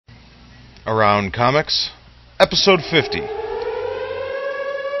Around Comics, Episode 50.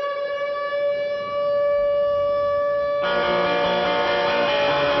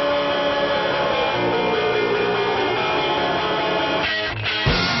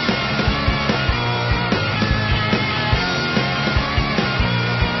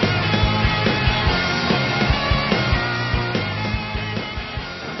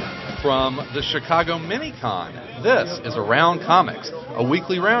 From the Chicago Mini-Con, this is Around Comics, a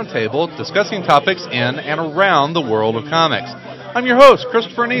weekly roundtable discussing topics in and around the world of comics. I'm your host,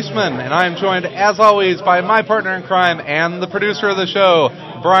 Christopher Niesman, and I am joined, as always, by my partner in crime and the producer of the show,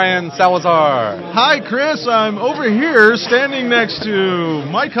 Brian Salazar. Hi, Chris. I'm over here standing next to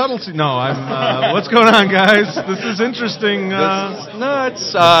Mike Huddleston. No, what's going on, guys? This is interesting. This is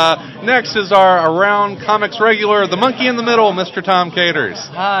nuts. Next is our Around Comics regular, the monkey in the middle, Mr. Tom Caters.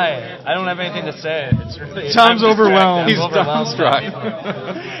 Hi. I don't have anything to say. It's really Tom's overwhelmed. He's dumbstruck.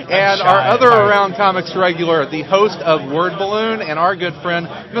 And our other Around Comics regular, the host of Word Balloon, and our good friend,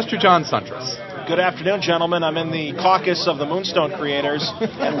 Mr. John Suntress. Good afternoon, gentlemen. I'm in the caucus of the Moonstone creators,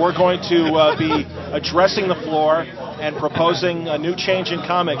 and we're going to be addressing the floor and proposing a new change in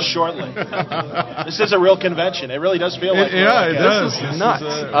comics shortly. This is a real convention. It really does feel like it does. This is nuts.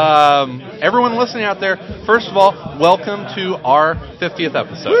 Everyone listening out there, first of all, welcome to our 50th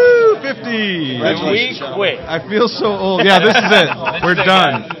episode. Woo, 50! We quit. I feel so old. Yeah, this is it. We're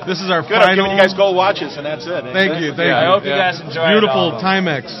done. This is our Good, final. I'm giving you guys gold watches, and that's it. Thank you. I hope you guys enjoy Beautiful it.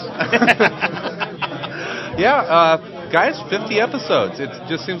 Timex. Guys, 50 episodes. It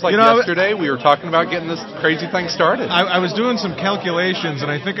just seems like yesterday we were talking about getting this crazy thing started. I was doing some calculations, and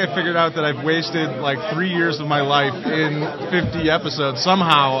I think I figured out that I've wasted like 3 years of my life in 50 episodes.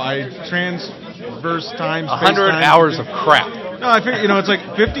 Somehow I transverse time, space, 100 time, hours of crap. No, I figure, it's like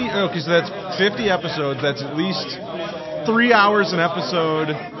 50, okay, so that's 50 episodes. That's at least 3 hours an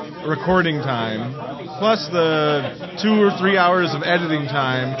episode recording time, plus the 2 or 3 hours of editing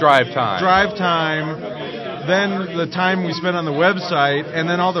time. Drive time. Then the time we spent on the website, and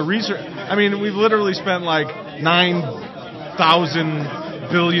then all the research. I mean, we've literally spent like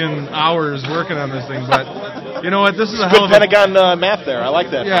 9,000 billion hours working on this thing, but you know what? This is a hell of a... Pentagon math there. I like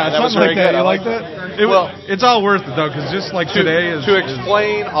that. Yeah, that was something very like that. good. You like that? It's all worth it, though, because just like today is... To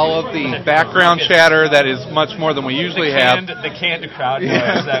explain all of the background chatter that is much more than we usually have. The canned crowd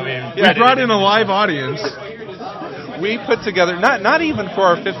noise that we brought in a live audience. We put together, not even for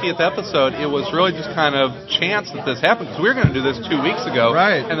our 50th episode, it was really just kind of chance that this happened, because we were going to do this 2 weeks ago,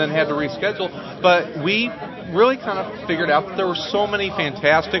 right, and then had to reschedule. But we really kind of figured out that there were so many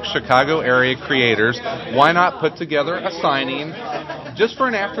fantastic Chicago area creators, why not put together a signing just for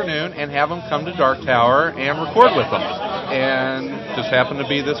an afternoon and have them come to Dark Tower and record with them. And just happened to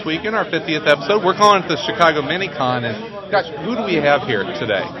be this weekend, our 50th episode. We're calling it the Chicago Mini-Con, and gosh, who do we have here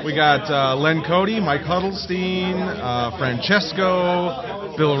today? We got Len Cody, Mike Huddleston,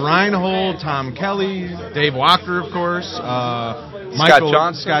 Francesco, Bill Reinhold, Tom Kelly, Dave Walker, of course,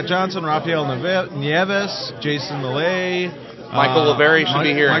 Scott Johnson, Rafael Nieves, Jason Millay. Michael Lavery should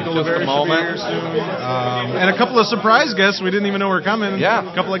be here in just a moment. And a couple of surprise guests we didn't even know were coming. Yeah.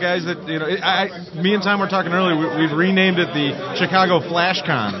 A couple of guys that, me and Tom were talking earlier, we've renamed it the Chicago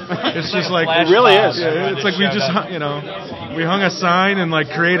FlashCon. It's just like... It really is. Yeah, it's like we just, we hung a sign and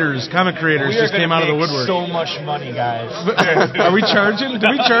like comic creators just came out of the woodwork. So much money, guys. Are we charging? Do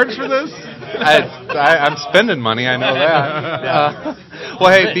we charge for this? I'm spending money, I know that.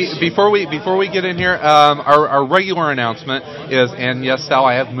 Well, hey, before we get in here, our regular announcement is, and yes, Sal,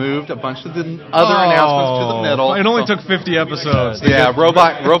 I have moved a bunch of the other announcements to the middle. It only took 50 episodes. Yeah,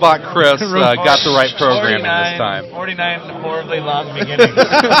 Robot Chris got the right programming this time. 49 horribly long beginnings.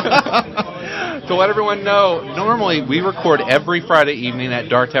 To let everyone know, normally we record every Friday evening at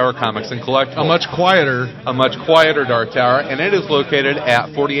Dark Tower Comics and Collectibles. A much quieter Dark Tower, and it is located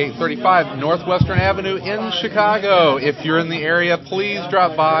at 4835 Northwestern Avenue in Chicago. If you're in the area, please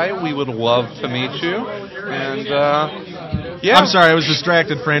drop by. We would love to meet you. And yeah, I'm sorry, I was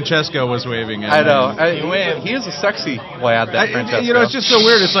distracted. Francesco was waving at me. I know. He is a sexy lad, that Francesco. It's just so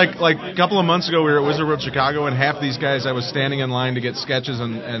weird. It's like a couple of months ago we were at Wizard World Chicago, and half these guys I was standing in line to get sketches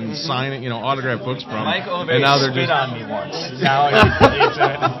and signing, autographed books from. Mike Oliver spit on me once. Now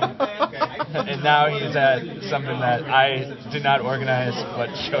he's at something that I did not organize but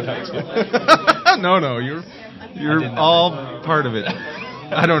showed up to. No, you're all part of it.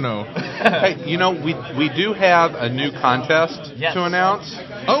 I don't know. Hey, we do have a new contest to announce.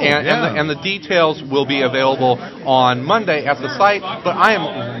 Oh, and the details will be available on Monday at the site, but I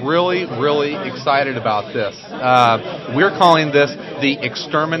am really, really excited about this. We're calling this the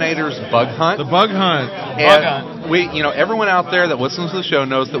Exterminator's Bug Hunt. The Bug Hunt. And everyone out there that listens to the show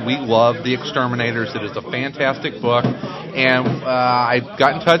knows that we love The Exterminators. It is a fantastic book. And I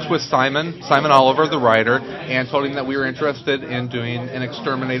got in touch with Simon Oliver, the writer, and told him that we were interested in doing an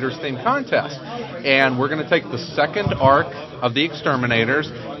Exterminators themed contest. And we're going to take the second arc of The Exterminators,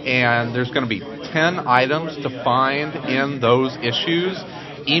 and there's going to be 10 items to find in those issues.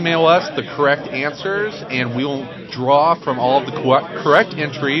 Email us the correct answers, and we'll draw from all of the correct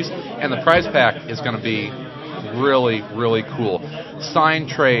entries, and the prize pack is going to be really, really cool. Signed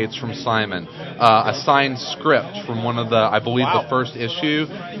trades from Simon, a signed script from one of the first issue,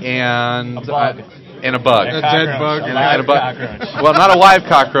 and a bug. A dead bug. And a bug. Well, not a live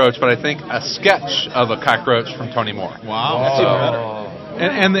cockroach, but I think a sketch of a cockroach from Tony Moore. Wow. That's even better.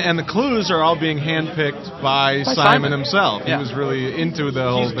 And the clues are all being handpicked by Simon himself. Yeah. He was really into the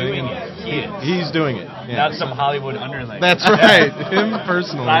whole thing. He's doing it. Yeah. Not some Hollywood underling. That's right. Him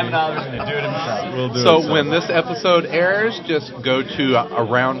personally. Simon Oliver's going to do it himself. When this episode airs, just go to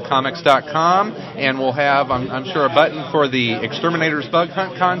aroundcomics.com, and we'll have, I'm sure, a button for the Exterminator's Bug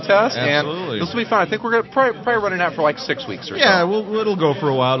Hunt contest. Absolutely. And this will be fun. I think we're going to probably run it out for like 6 weeks or so. Yeah, it'll go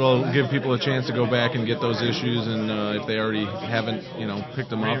for a while. It'll give people a chance to go back and get those issues, and if they already haven't, picked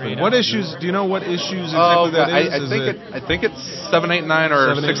them up. And what issues? Do you know what issues exactly that is? I think it's 7, 8, 9,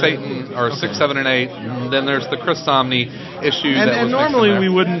 or 6, 8, or 6, 7, and 8. And then there's the Chris Somney issue. And normally we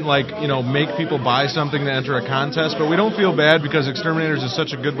wouldn't make people buy something to enter a contest, but we don't feel bad because Exterminators is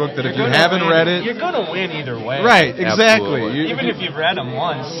such a good book that if you haven't read it, you're going to win either way. Right? Exactly. Even if you've read them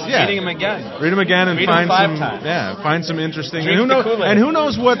once, reading them again. Read them again and find some interesting. And who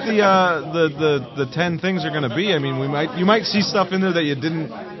knows what the 10 things are going to be? I mean, you might see stuff in there that you didn't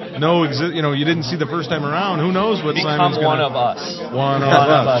know exist. You didn't see the first time around. Who knows what Simon's going to... Become one of us. One of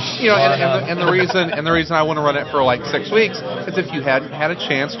us. And the reason I want to run it for like 6 weeks is if you hadn't had a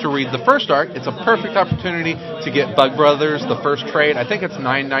chance to read the first arc, it's a perfect opportunity to get Bug Brothers, the first trade. I think it's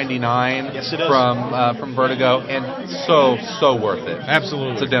 $9.99 from Vertigo, and so worth it.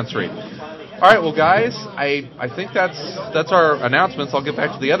 Absolutely. It's a dense read. All right, well, guys, I think that's our announcements. I'll get back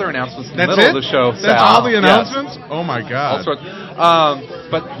to the other announcements in the middle of the show. That's all the announcements? Yes. Oh, my God.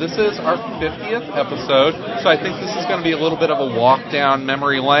 But this is our 50th episode, so I think this is going to be a little bit of a walk down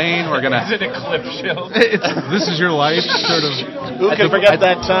memory lane. We're going to... Is it a clip show? This is your life, sort of... Who can forget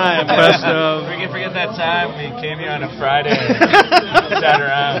that time? Best of... We can forget that time we came here on a Friday and sat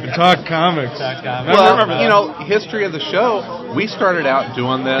around. Talk comics. Well, history of the show, we started out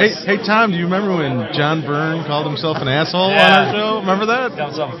doing this... Hey, Tom, do you remember when John Byrne called himself an asshole on our show? Remember that?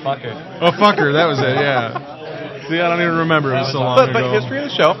 Called himself a fucker. Oh, fucker, that was it, yeah. See, I don't even remember. It was so long ago. But history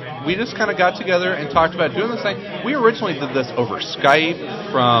of the show, we just kind of got together and talked about doing this thing. We originally did this over Skype.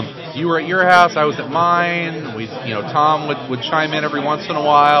 You were at your house, I was at mine. Tom would chime in every once in a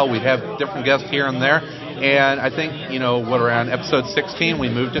while. We'd have different guests here and there. And I think, around episode 16, we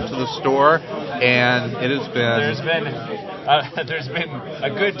moved it to the store, and it has been... There's been a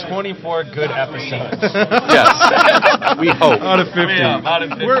good 24 good episodes. Yes. We hope. Out of 50. Out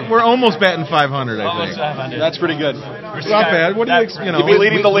of 50. We're almost batting 500, I think. 500. That's pretty good. Not bad. What do you expect? You'll be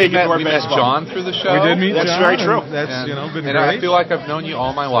leading the league in we met John through the show. We did meet That's John. Very true. That's been and great. I feel like I've known you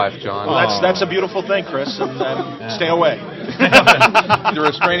all my life, John. Well, that's a beautiful thing, Chris. And stay away. The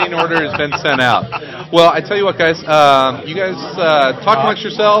restraining order has been sent out. Well, I tell you what, guys. You guys talk amongst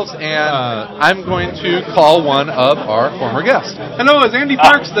yourselves, and I'm going to call one of our former guests. Hello, is Andy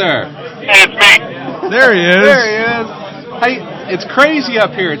Parks there? Hey, it's me. There he is. There he is. Hey, it's crazy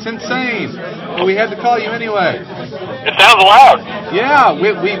up here. It's insane. But we had to call you anyway. It sounds loud. Yeah,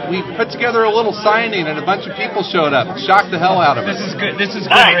 we put together a little signing, and a bunch of people showed up. Shocked the hell out of us. This is good. This is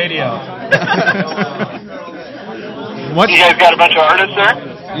good radio. You guys got a bunch of artists there?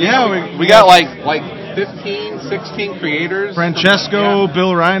 Yeah, we got like 15, 16 creators. Francesco,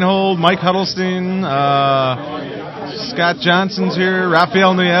 Bill Reinhold, Mike Huddleston, Scott Johnson's here,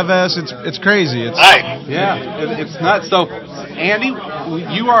 Rafael Nieves. It's crazy. It's nice. Yeah, it's nuts. So, Andy,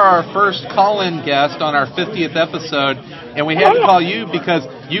 you are our first call-in guest on our 50th episode, and we had to call you because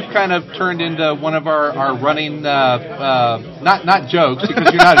you've kind of turned into one of our running, not jokes,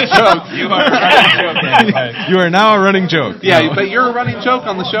 because you're not a joke. You are a running joke. You are now a running joke. Yeah, but you're a running joke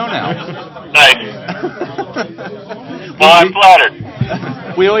on the show now. Nice. Well, I'm flattered.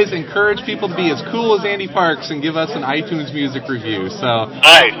 we always encourage people to be as cool as Andy Parks and give us an iTunes music review. So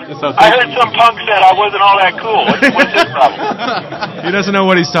Nice. So I heard some punk said I wasn't all that cool. What's his problem? He doesn't know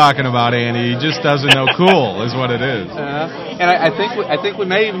what he's talking about, Andy. He just doesn't know cool is what it is. And I think we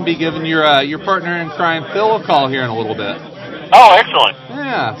may even be giving your partner in crime Phil a call here in a little bit. Oh, excellent.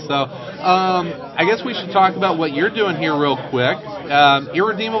 Yeah, so I guess we should talk about what you're doing here real quick.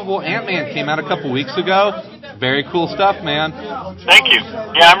 Irredeemable Ant-Man came out a couple weeks ago. Very cool stuff, man. Thank you.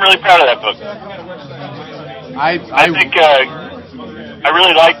 Yeah, I'm really proud of that book. I think I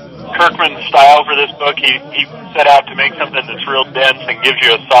really like Kirkman's style for this book. He set out to make something that's real dense and gives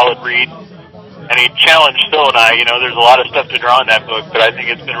you a solid read. And he challenged Phil and I. There's a lot of stuff to draw in that book, but I think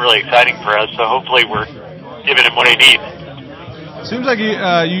it's been really exciting for us. So hopefully we're giving him what he needs. Seems like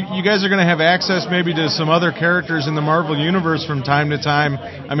you guys are going to have access maybe to some other characters in the Marvel Universe from time to time.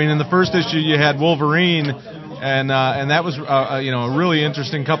 I mean, in the first issue you had Wolverine, and that was a really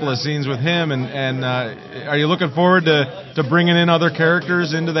interesting couple of scenes with him. And are you looking forward to bringing in other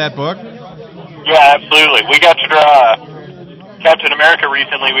characters into that book? Yeah, absolutely. We got to draw Captain America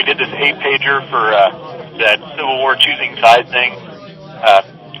recently. We did this 8-pager for that Civil War choosing side thing.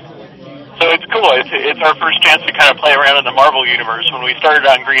 So it's cool. It's our first chance to kind of play around in the Marvel Universe. When we started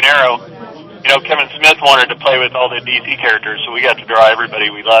on Green Arrow, Kevin Smith wanted to play with all the DC characters, so we got to draw everybody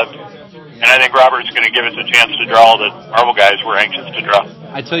we loved. And I think Robert's going to give us a chance to draw all the Marvel guys we're anxious to draw.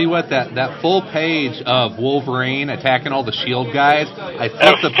 I tell you what, that full page of Wolverine attacking all the SHIELD guys, I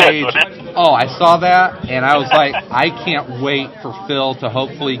flipped the page. Oh, I saw that, and I was like, I can't wait for Phil to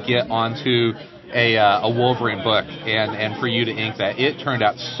hopefully get onto a Wolverine book and for you to ink that. It turned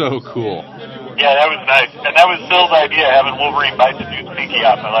out so cool. Yeah, that was nice. And that was Phil's idea, having Wolverine bite the dude's pinky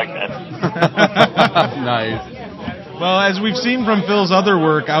off. I like that. Nice. Well, as we've seen from Phil's other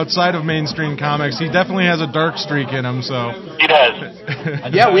work outside of mainstream comics, he definitely has a dark streak in him. So he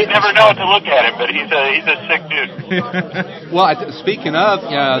does. Yeah, we never know what to look at him, but he's a sick dude. Well, speaking of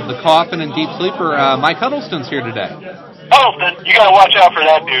the Coffin and Deep Sleeper, Mike Huddleston's here today. Huddleston, you got to watch out for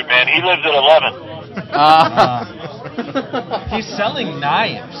that dude, man. He lives at 11. He's selling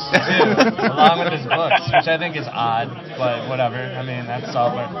knives too, along with his books, which I think is odd, but whatever. I mean, that's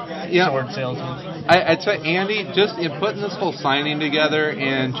all sword salesman. I tell you, Andy, just in putting this whole signing together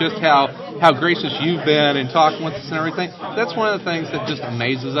and just how gracious you've been in talking with us and everything, that's one of the things that just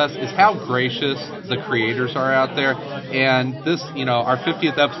amazes us is how gracious the creators are out there. And this, our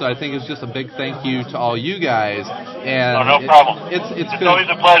 50th episode, I think, is just a big thank you to all you guys. And no problem. It's always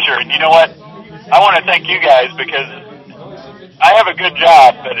a pleasure. And you know what? I want to thank you guys because I have a good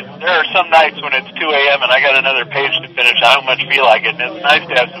job, but there are some nights when it's 2 a.m. and I got another page to finish. I don't much feel like it, and it's nice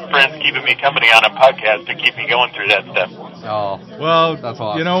to have some friends keeping me company on a podcast to keep me going through that stuff. Oh, well, that's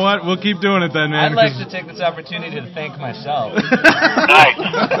awesome. You know what? We'll keep doing it then, man. I'd like to take this opportunity to thank myself. Nice.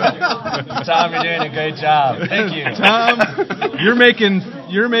 Tom, you're doing a great job. Thank you. Tom, you're making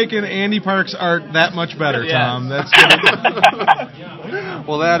Andy Parks' art that much better, Yeah. Tom. That's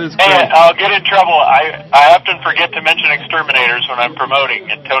Well, that is Hey, great. I'll get in trouble. I often forget to mention Exterminators when I'm promoting,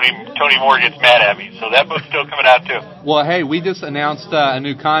 and Tony Moore gets mad at me. So that book's still coming out too. Well, hey, we just announced a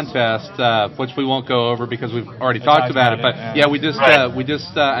new contest, which we won't go over because we've already talked about it. But yeah, we just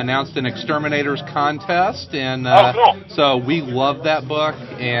announced an Exterminators contest, and cool. So we love that book,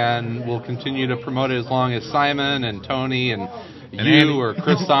 and we'll continue to promote it as long as Simon and Tony and you Andy. or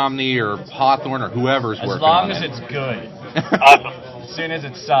Chris Somney or Hawthorne or whoever's As working long on as it. it's good. Awesome. As soon as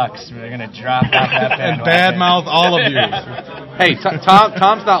it sucks, we're going to drop off that and badmouth all of you. Hey,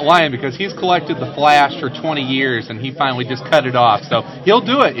 Tom's not lying because he's collected the Flash for 20 years and he finally just cut it off. So he'll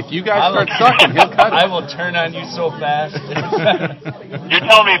do it. If you guys start sucking, he'll cut it. I will turn on you so fast. You're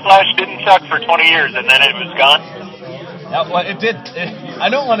telling me Flash didn't suck for 20 years and then it was gone? Well, it did. I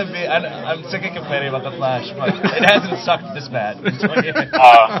don't want to be. I'm sick of complaining about the Flash, but it hasn't sucked this bad.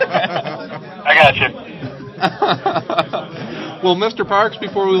 I got you. Well, Mr. Parks,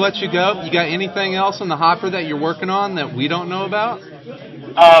 before we let you go, you got anything else in the hopper that you're working on that we don't know about?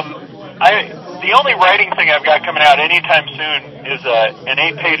 The only writing thing I've got coming out anytime soon is an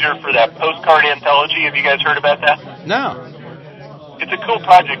 8-pager for that postcard anthology. Have you guys heard about that? No. It's a cool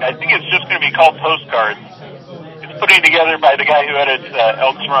project. I think it's just going to be called Postcards. It's putting together by the guy who edits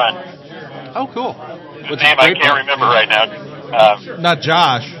Elks Run. Oh, cool. His name I can't remember right now. Not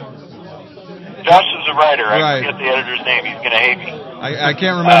Josh. Josh is a writer. Right. I forget the editor's name. He's going to hate me. I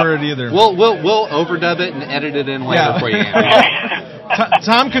can't remember it either. We'll overdub it and edit it in later for you, Andy.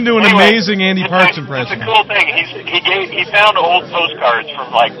 Tom can do an amazing Andy Parks impression. It's a cool thing. He found old postcards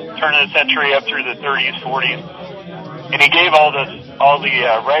from like turn of the century up through the 30s, 40s, and he gave all the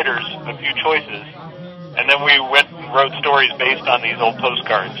writers a few choices. And then we went and wrote stories based on these old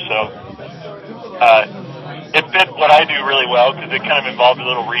postcards. So it fit what I do really well because it kind of involved a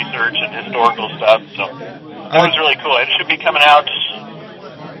little research and historical stuff. So that was really cool. It should be coming out,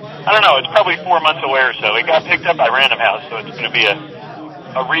 I don't know, it's probably 4 months away or so. It got picked up by Random House, so it's going to be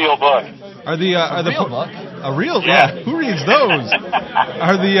a real book. Are the book? A real? Yeah. Who reads those?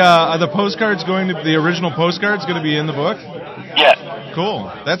 Are the postcards going to the original postcards going to be in the book? Yes.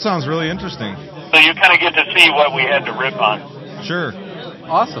 Cool. That sounds really interesting. So you kind of get to see what we had to rip on. Sure.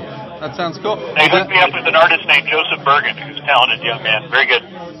 Awesome. That sounds cool. They hooked me up with an artist named Joseph Bergen, who's a talented young man. Very good.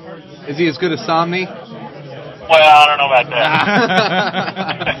 Is he as good as Somni? Well, I don't know about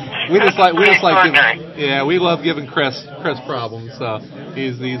that. we just like extraordinary. we love giving Chris problems. So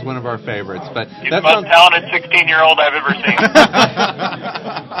he's one of our favorites. But He's the most talented 16-year-old I've ever seen.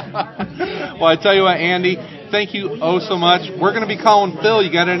 Well, I tell you what, Andy, thank you so much. We're going to be calling Phil.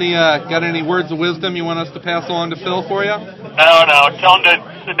 You got any words of wisdom you want us to pass along to Phil for you? No. Tell him to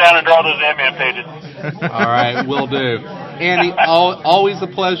sit down and draw those Ant-Man pages. All right, will do. Andy, always a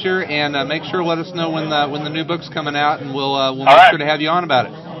pleasure, and make sure to let us know when the new book's coming out, and we'll make sure to have you on about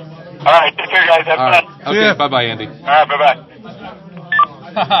it. All right, take care, guys. Have fun. Okay, bye-bye, Andy. All right, bye-bye.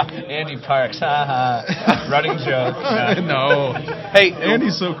 Andy Parks, running joke. No. Hey,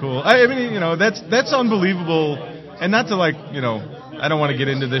 Andy's so cool. I mean, that's unbelievable, and not to I don't want to get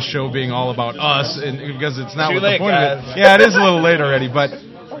into this show being all about us, and because it's not what the point of it. Yeah, it is a little late already, but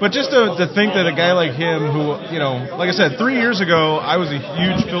just to think that a guy like him, who like I said, 3 years ago I was a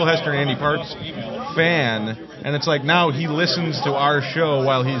huge Phil Hester and Andy Parks fan, and it's like now he listens to our show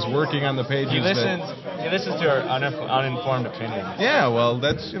while he's working on the pages. He listens to our uninformed opinion. Yeah, well,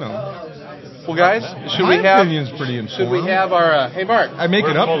 that's Well, guys, my opinion's pretty informed. should we have our hey Mark? I make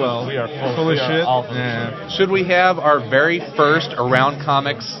it up well. We are full of shit. Yeah. Should we have our very first Around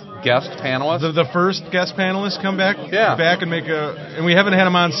Comics guest panelist? The first guest panelist come back? Yeah. Back and make and we haven't had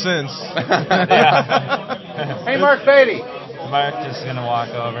him on since. Hey, Mark Beatty. Mark just gonna walk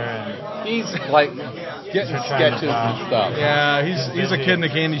over and he's like getting sketches and stuff. Yeah, he's a kid in a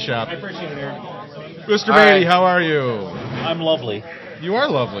candy shop. Mr. Beatty, how are you? I'm lovely. You are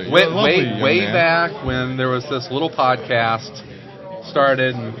lovely. Way back when there was this little podcast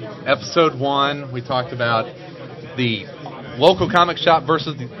started in episode 1, we talked about the local comic shop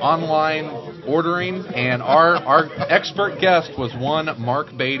versus the online ordering, and our expert guest was one Mark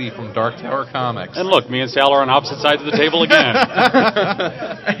Beatty from Dark Tower Comics. And look, me and Sal are on opposite sides of the table again.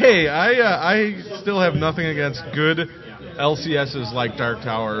 Hey, I still have nothing against good LCSs like Dark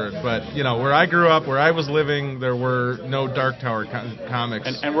Tower, but where I grew up, where I was living, there were no Dark Tower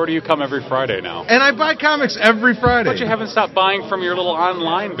comics. And where do you come every Friday now? And I buy comics every Friday. But you haven't stopped buying from your little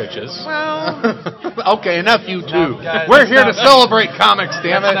online bitches. Well, okay, enough you two. Guys, we're here to celebrate comics,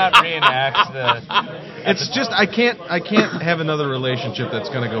 damn it. Let's not reenact the... It's just I can't have another relationship that's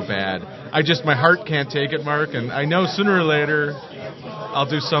going to go bad. My heart can't take it, Mark, and I know sooner or later I'll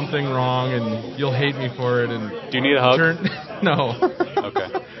do something wrong and you'll hate me for it. And do you need a hug? No. Okay.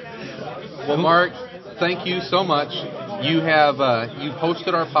 Well, Mark, thank you so much. You have you've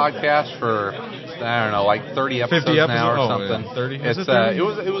hosted our podcast for I don't know, like 30 episodes 50 now or episodes? something. Yeah, 30. It's Is it 30?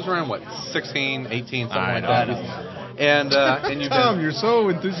 it was around what 16, 18, something like I that. don't And you've Tom, been, you're so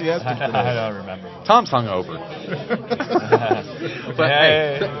enthusiastic I today. don't remember. Tom's hungover. But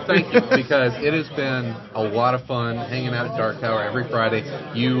hey, thank you, because it has been a lot of fun hanging out at Dark Tower every Friday.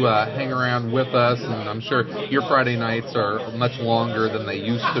 You hang around with us, and I'm sure your Friday nights are much longer than they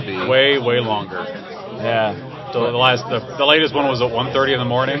used to be. Way longer. Yeah. So the latest one was at 1:30 in the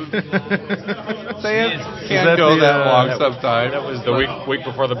morning. Can't go that long sometimes. That was the week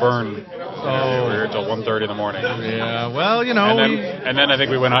before the burn. We were here till 1:30 in the morning. Yeah, well, And then I think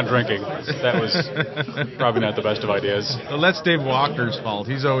we went out drinking. That was probably not the best of ideas. well, that's Dave Walker's fault.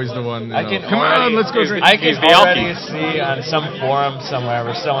 He's always the one. Come already- on, let's go drink. I can He's the already alky. see on some forum somewhere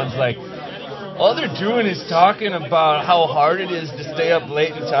where someone's like, all they're doing is talking about how hard it is to stay up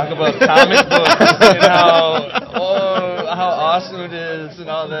late and talk about comic books and how awesome it is and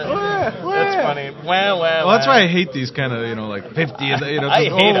all that. That's funny. Well, that's why I hate these kind of, like 50. I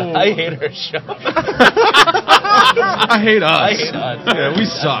hate our show. I hate us. I hate us. Yeah, we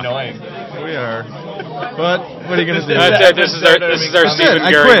suck. Annoying. We are. But what are you going to do? That's it. This is our Stephen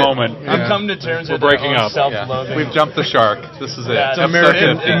I Gary quit. moment. I've come to terms We're with breaking our own up. self-loathing. We've jumped the shark. This is it. Yeah, It's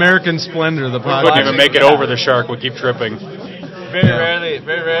that's American Splendor, the We couldn't podcast. even make it over the shark. We keep tripping. Very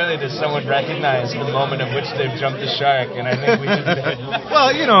rarely does someone recognize the moment at which they've jumped the shark, and I think we just did. Well,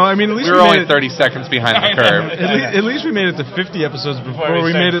 at least We were only 30 seconds behind the curve. At least we made it to 50 episodes before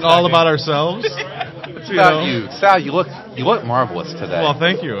we we made it started all sucking. about ourselves. It's about you. Sal, you look marvelous today. Well,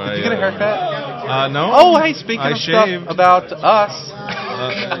 thank you. Did you get a haircut? No. Oh, hey, speaking I of shaved. stuff about us,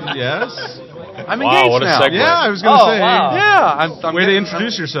 Yes. I'm engaged what a now. segue. Yeah, I was going to say. wow. Yeah, I'm Way to getting-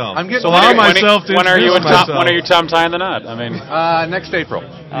 introduce yourself. I'm getting Allow ready. myself to when are you introduce myself. when are you Tom tying the knot? I mean, Next April.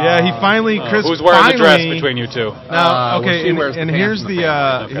 Yeah, he finally, Chris. who's wearing the dress finally- between you two? Now, well, okay, she wears the and pants here's and the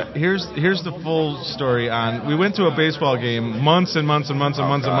the here's the full story on. We went to a baseball game months and months and months and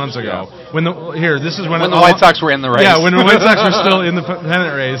months and months ago. When this is when When it the all- White Sox were in the race. Yeah, when the White Sox were still in the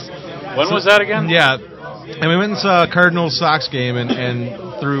pennant race. When was that again? Yeah, and we went and saw a Cardinals Sox game, and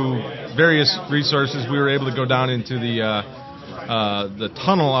through various resources, we were able to go down into the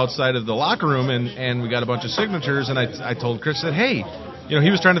tunnel outside of the locker room, and we got a bunch of signatures. And I told Chris that, hey, he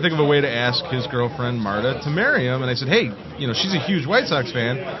was trying to think of a way to ask his girlfriend Marta to marry him, and I said, hey, she's a huge White Sox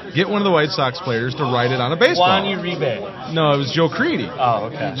fan. Get one of the White Sox players to write it on a baseball. Juan Uribe. No, it was Joe Creedy. Oh,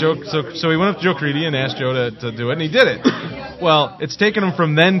 okay. So he went up to Joe Creedy and asked Joe to do it, and he did it. Well, it's taken him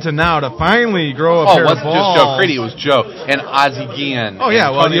from then to now to finally grow a Oh, pair it wasn't of just balls. Joe Creedy, it was Joe and Ozzie Guillen. Oh yeah,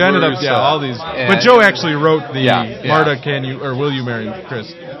 and well Tony you ended up Russo. all these, And- but Joe actually wrote the Yeah. Marta, can you or will you marry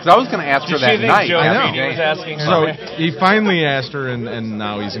Chris? Because I was going to ask her Did that she think night. Joe I know. Creedy was asking her? So he finally asked her, and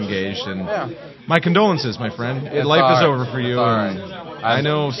now he's engaged. And my condolences, my friend. It's Life all is right. over for you. It's all and right. I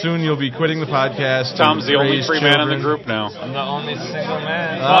know soon you'll be quitting the podcast. Tom's to the only raise free man in the children. group now. I'm the only single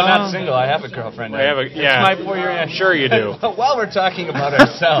man. Well, not single. I have a girlfriend. I have a- yeah. It's my 4-year anniversary. Sure you do. While we're talking about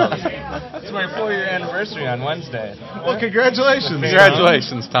ourselves, it's my 4-year anniversary on Wednesday. Well, congratulations.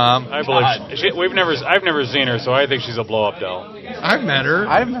 Congratulations, Tom. I believe I've never seen her, so I think she's a blow-up doll. I've met her.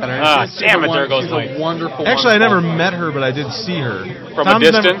 I've met her. Ah, She's damn a it, there goes she's my- a wonderful. Actually, I never wonderful- met her, but I did see her. From a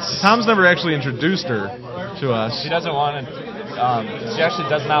distance? Tom's never actually introduced her to us. She doesn't want to. She actually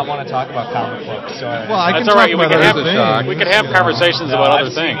does not want to talk about comic books. So Well, I can That's all talk right. We about can other have things. we can have conversations about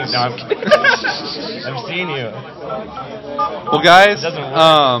other I've seen things. you. No, I'm kidding. I've seen you. Well, guys, Doesn't work.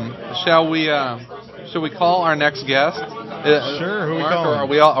 shall we call our next guest? Sure, who we Mark, calling? Are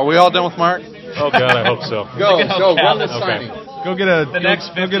we all done with Mark? Oh God, I hope so. Go, Look at how go, run callous- the Okay. signing. Go get a The next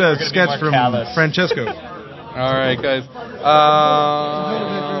 50 go get we're a gonna be sketch more from callous. Francesco. All right, guys.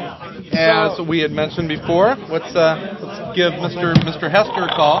 As we had mentioned before, let's give Mr. Hester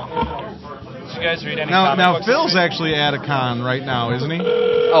a call. Did you guys read any Now comic books Phil's this week? actually at a con right now, isn't he?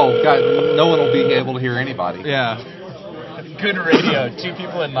 Oh God, no one will be able to hear anybody. Yeah. Good radio. 2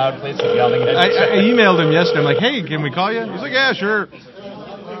 people in loud places yelling at each I other. emailed him yesterday. I'm like, hey, can we call you? He's like, yeah, sure.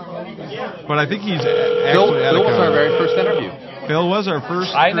 But I think he's Phil actually at a was con. our very first interview. Phil was our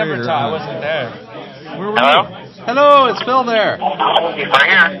first. I never creator. taught. I wasn't there. Where were Hello? you? Hello, it's Phil there. Right here.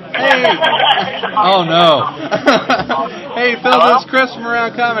 Hey. Oh no. Hey Phil, Hello? this is Chris from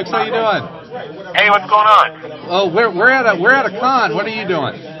Around Comics. How you doing? Hey, what's going on? Oh, we're at a con. What are you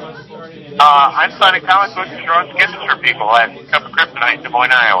doing? I'm signing comic books and drawing sketches for people at Cup of Kryptonite in Des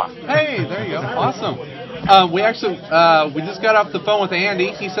Moines, Iowa. Hey, there you go. Awesome. We actually we just got off the phone with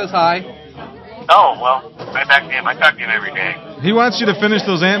Andy. He says hi. Oh, well, right back to him. I talk to him every day. He wants you to finish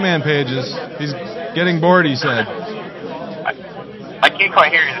those Ant-Man pages. He's getting bored, he said. I can't quite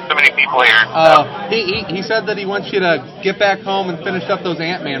hear you. There's so many people here. He said that he wants you to get back home and finish up those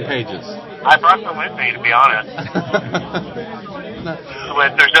Ant-Man pages. I brought them with me, to be honest. So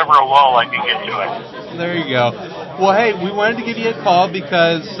if there's ever a lull, I can get to it. There you go. Well, hey, we wanted to give you a call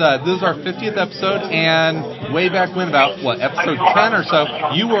because this is our 50th episode, and way back when, about, episode 10 or so,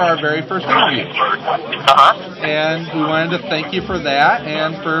 you were our very first interview. Uh-huh. And we wanted to thank you for that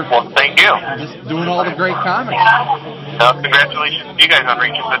and for Well, thank you. just doing all the great comics. Congratulations to you guys on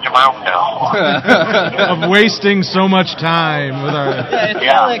reaching such a milestone. Of wasting so much time with our...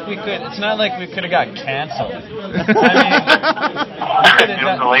 Yeah, it's not like we could have got canceled. I mean, It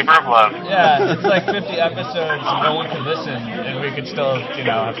was a labor of love. yeah, it's like 50 episodes and no one can listen, and we could still,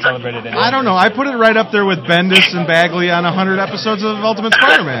 have celebrated it. I don't know. I put it right up there with Bendis and Bagley on 100 episodes of Ultimate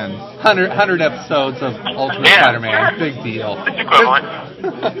Spider-Man. 100 episodes of Ultimate Yeah. Spider-Man. Big deal. It's equivalent.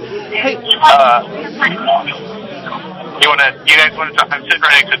 Hey, You guys want to talk? I'm sitting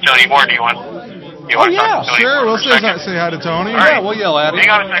right next to Tony Moore. Do you want to talk to Tony Sure, Moore we'll for a second? say hi to Tony. All right. yeah, we'll yell at him. Hang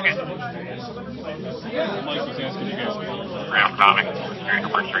on a second. Round comic.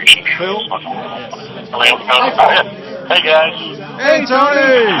 Hey guys. Hey,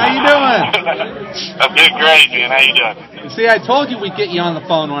 Tony! How you doing? I'm doing great, man. How you doing? See, I told you we'd get you on the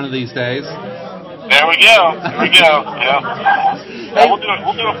phone one of these days. There we go. Yeah. We'll do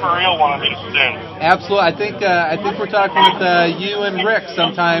it for real one of these soon. Absolutely. I think we're talking with you and Rick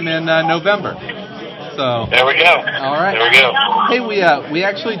sometime in November. So. There we go. All right. There we go. Hey, we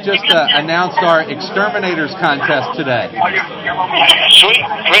actually just announced our Exterminators contest today. Sweet,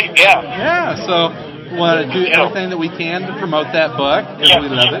 yeah. Yeah. So want to do everything that we can to promote that book. We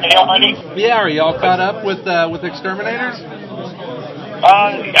love it. Yeah, are y'all caught up with Exterminators?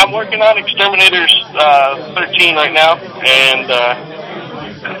 I'm working on Exterminators 13 right now, and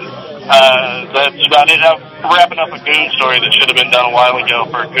that's about it. I'm wrapping up a Goon story that should have been done a while ago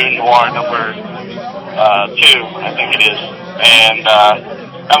for Goon Noir number 2, I think it is. And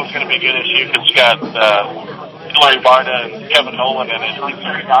that was going to be a good issue because it's got Larry Barda and Kevin Nolan in it, and so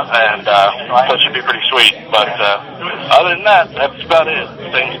it should be pretty sweet. But other than that, that's about it.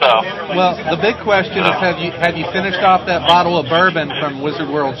 Same stuff. Well, the big question is, have you finished off that bottle of bourbon from Wizard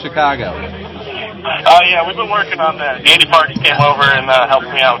World Chicago? Yeah, we've been working on that. Andy Parks came over and helped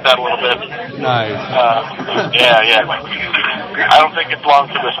me out with that a little bit. Nice. Yeah. I don't think it's long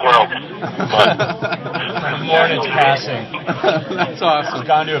for this world. More than it's passing. That's awesome. It's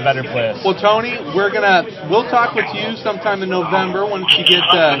gone to a better place. Well, Tony, we'll talk with you sometime in November once you get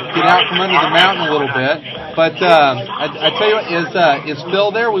out from under the mountain a little bit. But I tell you what, is Phil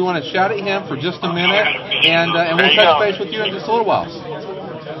there? We want to shout at him for just a minute, and we'll touch base with you in just a little while.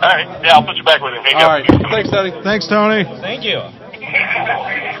 All right. Yeah, I'll put you back with him. All right. Thanks, Tony. Thanks, Tony. Thank you.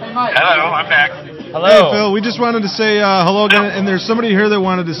 Hello, I'm back. Hello. Hey, Phil, we just wanted to say hello again, and there's somebody here that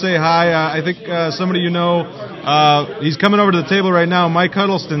wanted to say hi. I think somebody you know, he's coming over to the table right now. Mike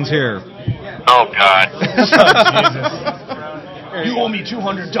Huddleston's here. Oh, God. You owe me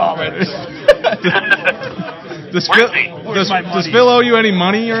 $200. Does Phil owe you any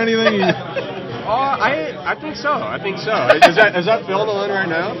money or anything? I think so. Is that Phil on the line right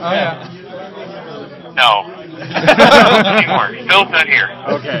now? Oh, yeah. No. Phil's not here.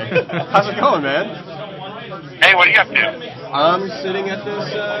 Okay. How's it going, man? Hey, what are you up to? I'm sitting at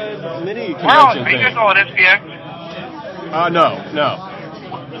this mini Where are convention you thing. all at SPX? No.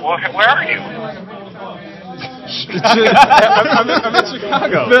 Well, where are you? I'm in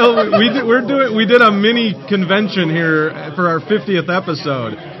Chicago. Phil, we did a mini convention here for our 50th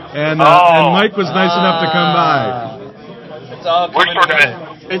episode, and Mike was nice enough to come by. It's all We're coming sort of together.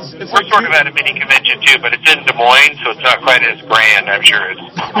 We're sort of at a mini convention too, but it's in Des Moines, so it's not quite as grand, I'm sure, as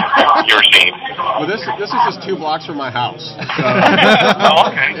your scene. Well, this is just 2 blocks from my house. So Oh,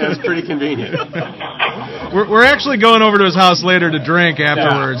 okay. it's pretty convenient. We're actually going over to his house later to drink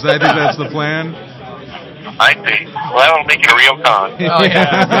afterwards. I think that's the plan. I see. Well, that'll make it a real con. Oh,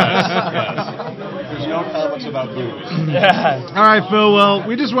 yeah. There's no comments about booze. Yeah. All right, Phil. Well,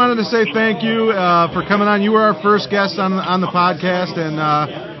 we just wanted to say thank you for coming on. You were our first guest on the podcast, and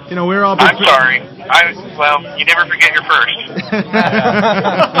we're all. I'm sorry. Well, you never forget your first.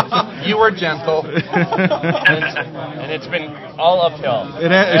 You were gentle. And it's been all uphill.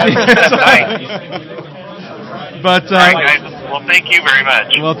 Nice. But All right, guys. Well, thank you very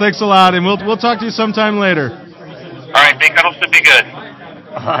much. well, thanks a lot, and we'll talk to you sometime later. All right, make Huddleston be good.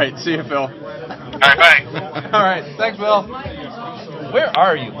 All right, see you, Phil. All right, bye. All right. Thanks, Bill. Where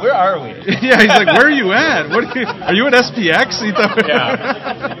are you? Where are we? Yeah, he's like, where are you at? Are you at SPX? He thought,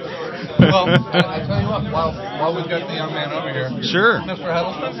 Well, I tell you what, while we've got the young man over here. Sure. Mr.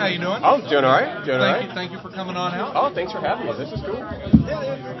 Huddleston, how you doing? Oh, doing all right. Thank you for coming on out. Oh, thanks for having me. This is cool. Yeah,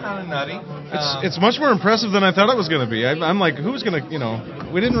 it's kind of nutty. It's much more impressive than I thought it was going to be. I'm like, who's going to,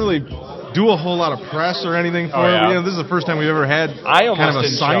 we didn't really do a whole lot of press or anything for it. Yeah. This is the first time we've ever had I almost kind of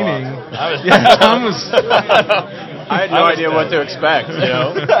a didn't signing. show up. I was Tom was. I had no idea what to expect,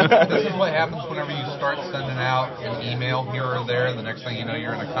 This is what happens whenever you start sending out an email here or there. The next thing you know,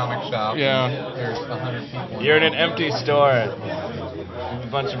 you're in a comic shop. Yeah. There's 100 people. You're in an empty store. A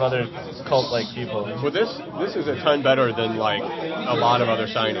bunch of other cult-like people. Well, this is a ton better than like a lot of other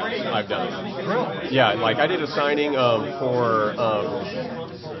signings I've done. Really? Yeah, like I did a signing for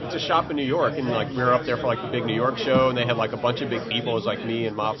it's a shop in New York, and like we were up there for like the big New York show, and they had like a bunch of big people. It was like me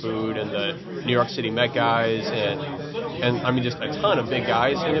and Mahfood and the New York City Met guys, and I mean just a ton of big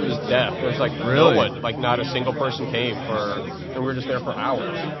guys, and it was deaf. It was like Really? no one, like not a single person came and we were just there for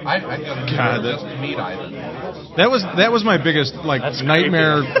hours. I'd go to New York just to meet Ivan. That was my biggest That's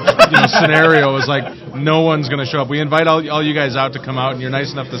nightmare scenario. Was like no one's gonna show up. We invite all you guys out to come out, and you're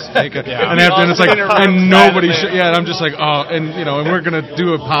nice enough to take it. Yeah. And after it's like, In a room and nobody. silently. And I'm just like, and we're gonna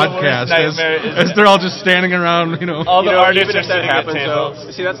do a podcast nightmare as they're all just standing around. All the artists even are if that sitting at happens, tables.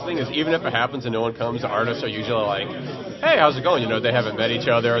 though, see that's the thing is even if it happens and no one comes, the artists are usually like, "Hey, how's it going?" They haven't met each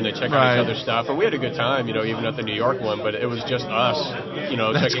other and they check out Right. each other's stuff, and we had a good time, even at the New York one. But it was just us, That's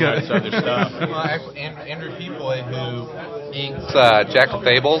checking out good. each other's stuff. Well, actually, Andrew Peopley, who inks Jack of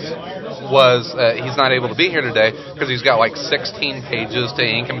Fables, was he's not able to be here today because he's got like 16 pages to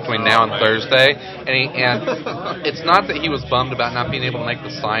ink in between now and Thursday, and it's not that he was bummed about not being able to make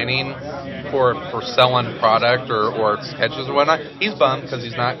the signing for selling product or sketches or whatnot. He's bummed because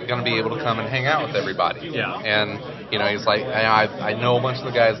he's not going to be able to come and hang out with everybody. Yeah. And he's like, I know a bunch of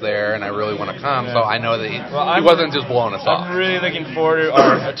the guys there, and I really want to come, so I know that he wasn't just blowing us off. I'm really looking forward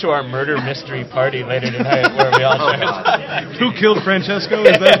to our murder mystery party later tonight, where we all Who killed Francesco?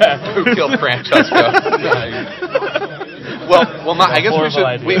 Is that? Who killed Francesco? Well, I guess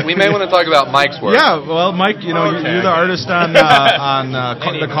we may want to talk about Mike's work. Yeah, well, Mike, you're the artist on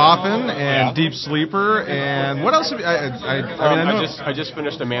The Coffin and Deep Sleeper, and what else have you, I just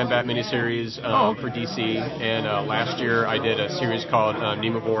finished a Man Bat miniseries for DC, and last year I did a series called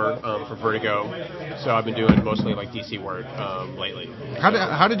Nemavor for Vertigo, so I've been doing mostly like DC work lately.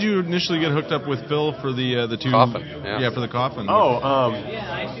 How did you initially get hooked up with Phil for the two Coffin? Yeah, for The Coffin.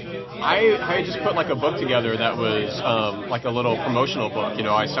 I just put like a book together that was like a little promotional book.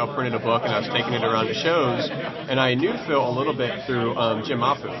 I self-printed a book and I was taking it around to shows, and I knew Phil a little bit through Jim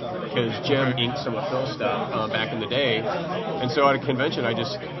Mafu, because Jim inked some of Phil's stuff back in the day, and so at a convention I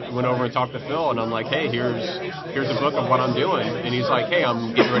just went over and talked to Phil, and I'm like, hey, here's a book of what I'm doing, and he's like, hey,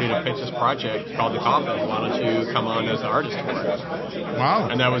 I'm getting ready to pitch this project called The Coffin. Why don't you come on as the artist for it? Wow.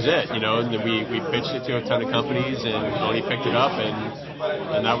 And that was it. And we pitched it to a ton of companies, and he picked it up,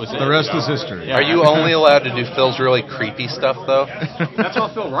 and that was it. The rest is history. Yeah. Are you only allowed to do Phil's really creepy stuff, though? That's all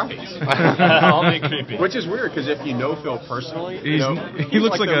Phil writes. Only creepy. Which is weird, because if you know Phil personally, he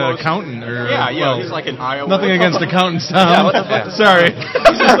looks like an accountant. He's like an Iowa. Nothing against accountants, Tom. Sorry.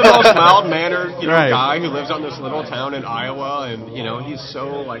 He's just the most mild-mannered guy who lives on this little town in Iowa, and he's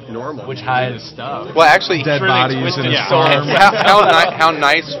so like normal. Which hides stuff. Well, actually, dead bodies in a storm. How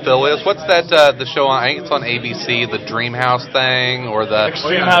nice Phil is. What's that? The show on? I think it's on ABC, the Dream House thing, or the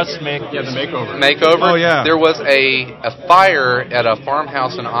Extreme House the makeover. Makeover. Oh yeah. There was a fire at a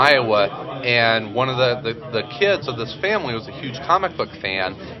farmhouse in Iowa, and one of the kids of this family was a huge comic book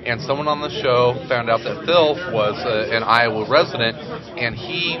fan, and someone on the show found out that Phil was an Iowa resident, and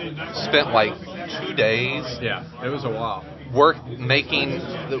he spent like 2 days. Yeah, it was a while. Making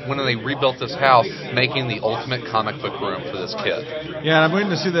when they rebuilt this house, making the ultimate comic book room for this kid. Yeah, and I'm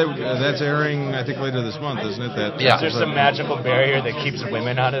waiting to see that. That's airing, I think, later this month, isn't it? Yeah. Is there some magical barrier that keeps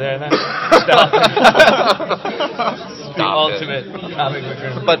women out of there then? The ultimate comic book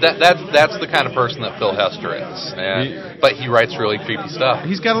room. But that's the kind of person that Phil Hester is. But he writes really creepy stuff.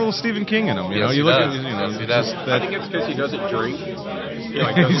 He's got a little Stephen King in him. Yes, you he look does. at He does. I think it's because he doesn't drink.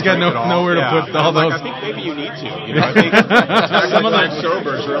 He's got nowhere to put all those. I think maybe you need to. I think some of those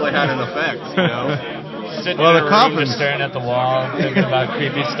sobers really had an effect. Sitting in a room just staring at the wall, thinking about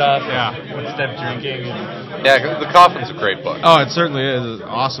creepy stuff. Yeah. Instead of drinking. Yeah, The Coffin's a great book. Oh, it certainly is an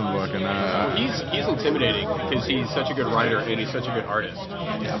awesome book, and he's intimidating because he's such a good writer and he's such a good artist.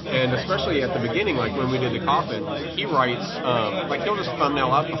 Yeah. And especially at the beginning, like when we did The Coffin, he writes like he'll just thumbnail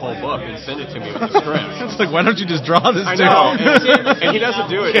out the whole book and send it to me with the script. It's like, why don't you just draw this? I know, and he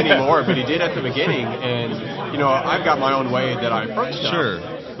doesn't do it anymore, but he did at the beginning. And I've got my own way that I approach stuff. Sure.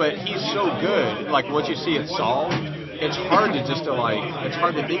 But he's so good. Like once you see it solved, it's hard to it's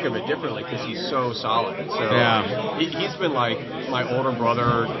hard to think of it differently because he's so solid. So yeah. He's been like my older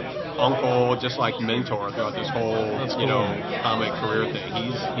brother, uncle, just like mentor throughout this whole comic career thing.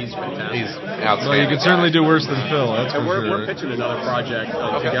 He's fantastic. He's outstanding. Well, you can certainly do worse than Phil. That's and for we're pitching another project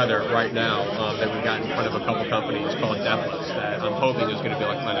together right now that we've got in front of a couple companies called Deathless that I'm hoping is going to be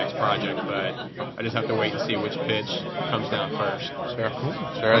like my next project, but I just have to wait and see which pitch comes down first.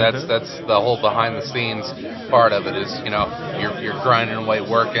 Sure. That's the whole behind the scenes part of it is you're grinding away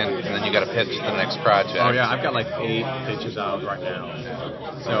working, and then you got to pitch the next project. Oh yeah, I've got like 8 pitches out right now.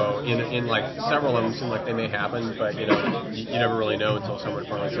 So in like several of them seem like they may happen, but you never really know until someone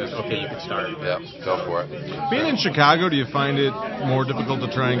finally says, okay, you can start. Yeah, go for it. Being in Chicago, do you find it more difficult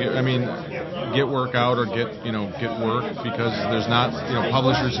to try and get work out or get work because there's not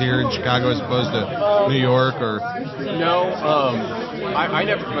publishers here in Chicago as opposed to New York or? No, I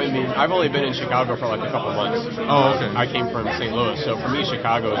never. I've only been in Chicago for like a couple months. Oh, okay. I came from St. Louis, so for me,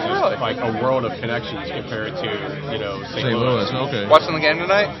 Chicago is just like a world of connections compared to St. Louis. Okay. Watching the game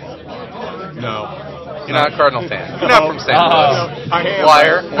tonight? No. You're not a Cardinal fan. You're not from St. Louis. I am.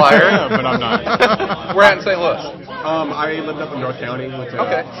 Liar. But I'm not. We're at in St. Louis. I lived up in North County.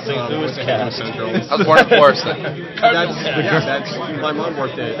 St. Louis Cast. Central. I was born in Florissant. That's my mom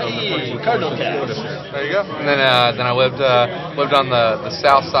worked at the Cardinal School Cast. District. There you go. And then I lived on the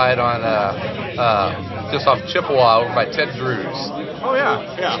south side on just off Chippewa over by Ted Drew's. Oh, yeah.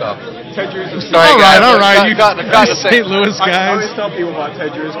 So. Ted Drewes is Sorry, all right. You got to St. Louis I guys. always tell people about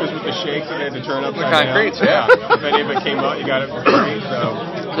Ted Drewes because with the shakes that they had to turn up The concrete, down. If any of it came out, you got it for free. So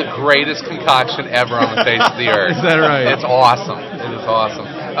the greatest concoction ever on the face of the earth. Is that right? It's awesome. It is awesome.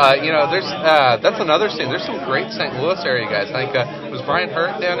 There's that's another scene. There's some great St. Louis area guys. I think was Brian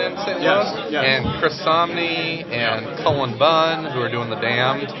Hurt down in St. Louis, and Chris Somney and Cullen Bunn, who are doing The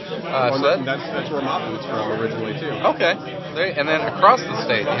Damned. That's where Mafu's from originally too. Okay, and then across the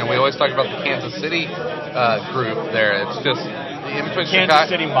state, we always talk about the Kansas City group there. It's just in between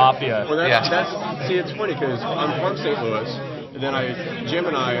Kansas City Mafia. Well, see, it's funny because I'm from St. Louis. And then Jim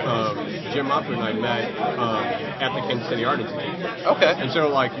Mafu and I met at the Kansas City Art Institute. Okay. And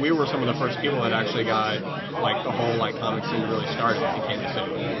so, we were some of the first people that actually got, the whole, comic scene really started in Kansas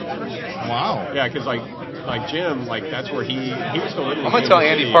City. Wow. Yeah, because, Jim, that's where he was still living in I'm going to tell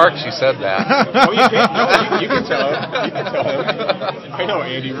Andy Parks you said that. Oh, you can. No, you can tell him. You can tell him. I know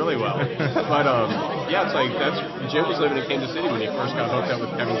Andy really well. But, it's Jim was living in Kansas City when he first got hooked up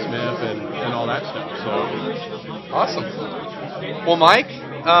with Kevin Smith and all that stuff. So awesome. Well, Mike,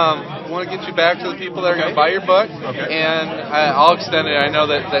 I want to get you back to the people that are going to buy your book. Okay. And I'll extend it. I know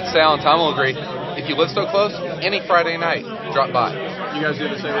that Sal and Tom will agree. If you live so close, any Friday night, drop by. You guys do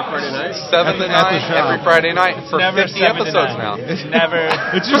this every Friday night? 7 to 9 every Friday night for 50 episodes now. It's never.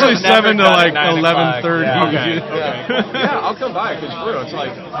 It's usually 7 to 11:30. Okay. Yeah, I'll come by because it's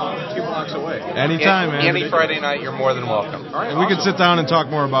 2 blocks away. Anytime, man. Any Friday night, you're more than welcome. All right, and we can sit down and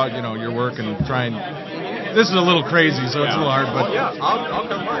talk more about your work and try and. This is a little crazy, so it's a little hard, but I'll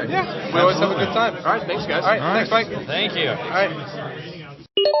come by. Yeah, we always have a good time. All right, thanks, guys. All right, thanks, Mike. Thank you. All right.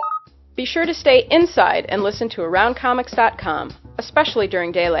 Be sure to stay inside and listen to AroundComics.com, especially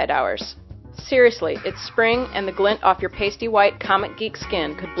during daylight hours. Seriously, it's spring, and the glint off your pasty white comic geek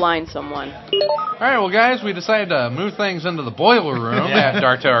skin could blind someone. All right, well, guys, we decided to move things into the boiler room at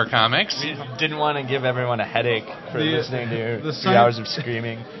Dark Tower Comics. We didn't want to give everyone a headache for listening to 3 hours of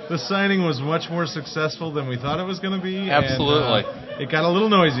screaming. The signing was much more successful than we thought it was going to be. Absolutely. And, it got a little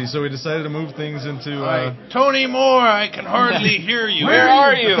noisy, so we decided to move things into... Tony Moore, I can hardly hear you. Where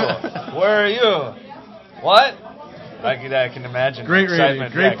are you? Where are you? What? I can imagine. Great radio.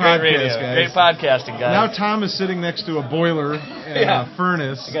 Great podcast, guys. Great podcasting, guys. Now Tom is sitting next to a boiler and a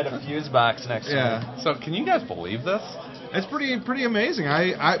furnace. I got a fuse box next to me. So can you guys believe this? It's pretty amazing.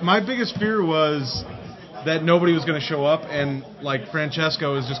 My biggest fear was that nobody was going to show up and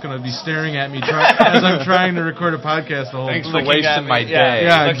Francesco is just going to be staring at me as I'm trying to record a podcast the whole time. Thanks for wasting my day.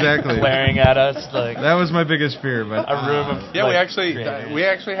 Yeah, exactly. Glaring at us that was my biggest fear. But a room of we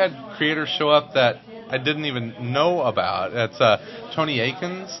actually had creators show up that I didn't even know about. It's Tony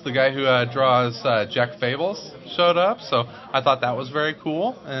Akins, the guy who draws Jack Fables, showed up. So I thought that was very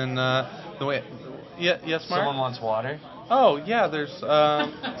cool. And the way, yes, Mark. Someone wants water. Oh yeah, there's.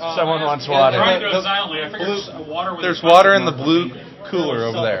 Someone wants water. There's water in the blue cooler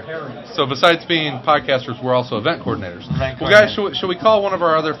over there. So besides being podcasters, we're also event coordinators. Well, guys, should we call one of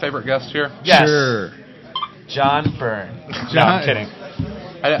our other favorite guests here? Yes. Sure. John Byrne. No, I'm kidding.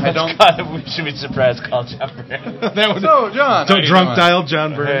 I don't. We should be surprised. Call John Byrne. So, John. So drunk dial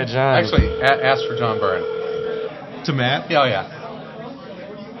John Byrne. Hey, John. Actually, ask for John Byrne. To Matt? Yeah, yeah.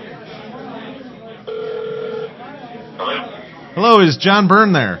 Hello, is John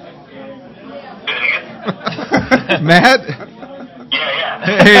Byrne there? Matt? Yeah.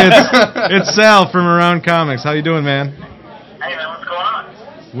 Hey, it's Sal from Around Comics. How you doing, man? Hey, man, what's going on?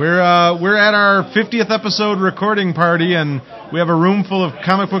 We're at our 50th episode recording party, and we have a room full of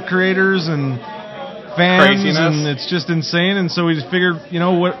comic book creators and fans, craziness. And it's just insane. And so we just figured,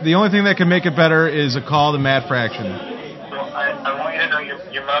 what? The only thing that can make it better is a call to Matt Fraction. Well, I want you to know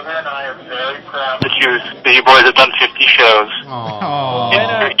your mother and I are very proud that you boys have done 50 shows. Aww.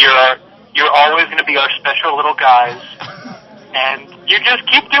 You're always going to be our special little guys. And you just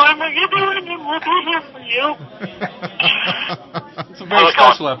keep doing what you're doing, and we'll be here for you. It's a very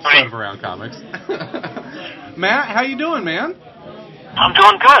special episode of Around Comics. Matt, how you doing, man? I'm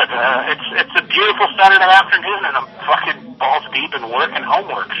doing good. It's a beautiful Saturday afternoon, and I'm fucking balls deep in work and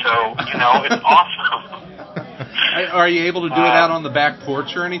homework, so, it's awesome. Are you able to do it out on the back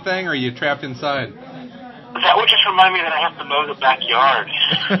porch or anything, or are you trapped inside? That would just remind me that I have to mow the backyard.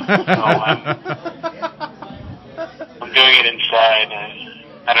 I'm doing it inside.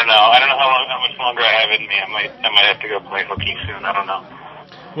 I don't know. I don't know how much longer I have in me. I might have to go play hooky soon. I don't know.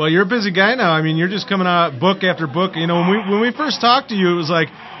 Well, you're a busy guy now. I mean, you're just coming out book after book. When we first talked to you, it was like,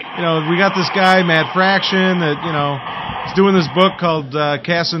 we got this guy Matt Fraction that is doing this book called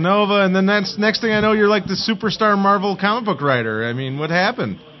Casanova, and then next thing I know, you're like the superstar Marvel comic book writer. I mean, what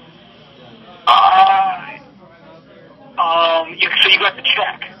happened? So you got the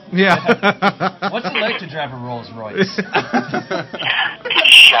check. Yeah. What's it like to drive a Rolls Royce?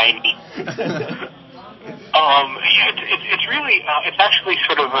 It's shiny. It's really, it's actually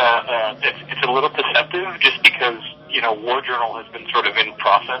sort of, it's a little deceptive just because, War Journal has been sort of in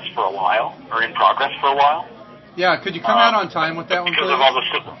progress for a while. Yeah, could you come out on time with that one, because please? of all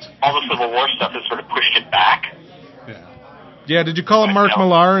the Civil War stuff has sort of pushed it back. Yeah, did you call him Mark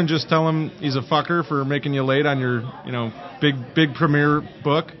Millar and just tell him he's a fucker for making you late on your, big premiere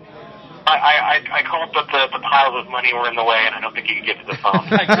book? I called, but the piles of money were in the way, and I don't think he could get to the phone.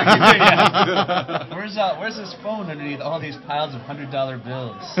 Where's his phone underneath all these piles of $100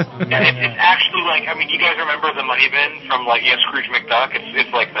 bills? It's actually like, you guys remember the money bin from Scrooge McDuck?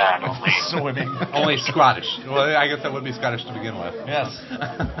 It's like that only. Swimming. Only Scottish. Well, I guess that would be Scottish to begin with. Yes.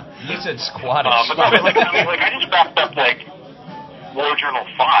 You said Squattish. I just wrapped up War Journal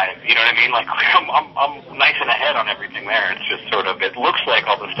 5, you know what I mean? I'm nice and ahead on everything there. It's just sort of, it looks like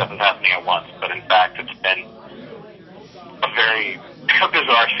all this stuff is happening at once, but in fact it's been a very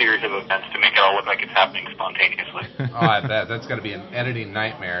bizarre series of events to make it all look like it's happening spontaneously. Oh, I bet. That's got to be an editing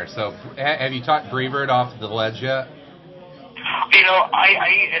nightmare. So, have you talked Breivert off the ledge yet?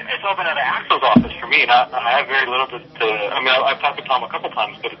 It's all been at Axel's office for me, and I have very little to I've talked to Tom a couple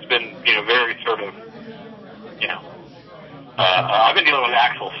times, but it's been, very sort of, I've been dealing with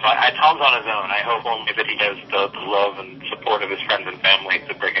Axel, so Tom's on his own. I hope only that he has the love and support of his friends and family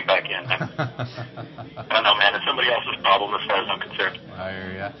to bring him back in. I don't know, man. It's somebody else's problem as far as I'm concerned. I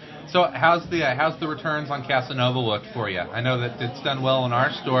hear ya. So how's the returns on Casanova looked for you? I know that it's done well in our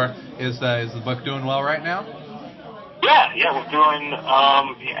store. Is the book doing well right now? Yeah, we're doing.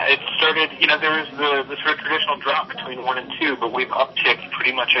 It started. There was the sort of traditional drop between 1 and 2, but we've upticked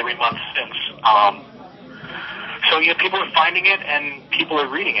pretty much every month since. So people are finding it and people are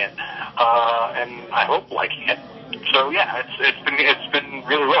reading it, and I hope liking it. So it's been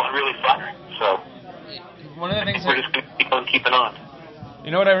really well and really flattering. So one of the things we're just going to keep on keeping on.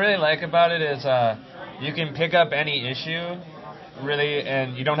 What I really like about it is you can pick up any issue, really,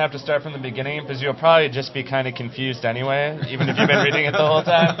 and you don't have to start from the beginning because you'll probably just be kind of confused anyway, even if you've been reading it the whole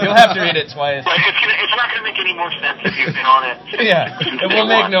time. You'll have to read it twice. It's not going to make any more sense if you've been on it. Yeah, it will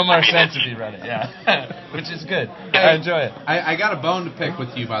make no more sense if you read it, which is good. I enjoy it. I got a bone to pick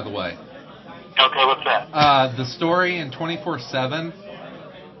with you, by the way. Okay, what's that? The story in 24/7.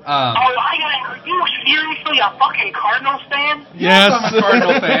 Are you seriously a fucking Cardinals fan? Yes, I'm a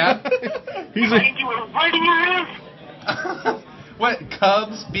Cardinal fan. You were writing your ears? What,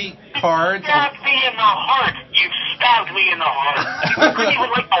 Cubs beat Cards? Stabbed me in the heart. You stabbed me in the heart. You couldn't even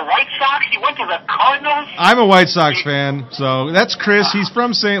like the White Sox? You went to the Cardinals? I'm a White Sox fan, so that's Chris. He's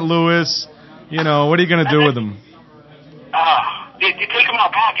from St. Louis. What are you going to do with him? You take him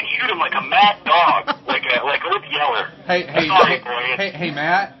out back and shoot him like a mad dog, like a Rip Yeller. Hey,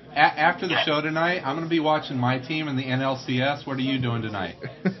 Matt. After the show tonight, I'm going to be watching my team in the NLCS. What are you doing tonight?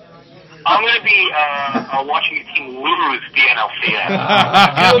 I'm going to be watching your team lose the NLCS.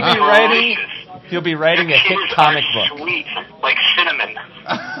 He'll be writing a hit comic book. Sweet, like cinnamon.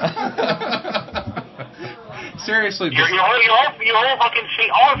 Seriously, you all fucking see.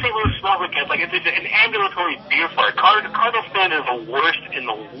 All St. Louis smells like it's an ambulatory beer fart. Cardinals fan is the worst in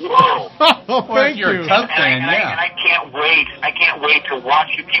the world. Thank you. You're a Cubs fan, and I can't wait. I can't wait to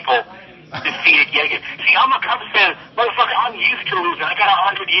watch you people defeated yet again. See, I'm a Cubs fan, motherfucker. I'm used to losing. I got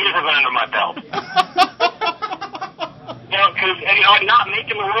 100 years of it under my belt. Because not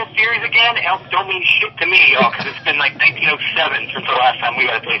making the World Series again don't mean shit to me, because it's been like 1907 since the last time we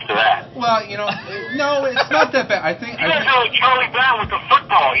got a taste of that. Well, no, it's not that bad. I think you guys are like Charlie Brown with the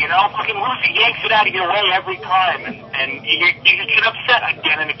football, fucking Lucy yanks it out of your way every time, and you get upset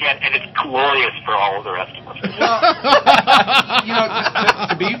again and again, and it's glorious for all of the rest of us. Well,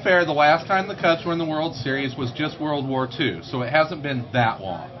 to be fair, the last time the Cubs were in the World Series was just World War II, so it hasn't been that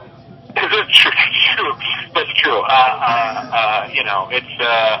long. It's true. That's true.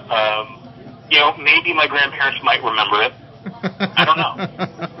 Maybe my grandparents might remember it. I don't know.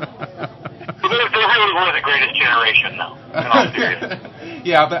 They really were the greatest generation, though. In all seriousness.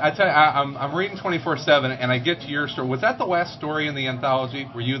 Yeah, but I tell you, I'm reading 24/7, and I get to your story. Was that the last story in the anthology?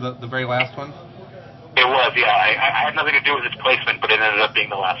 Were you the very last one? It was, yeah. I had nothing to do with its placement, but it ended up being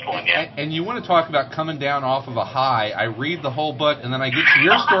the last one, yeah. And you want to talk about coming down off of a high. I read the whole book, and then I get to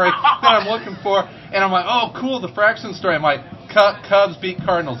your story that I'm looking for, and I'm like, oh, cool, the fraction story. I'm like, Cubs beat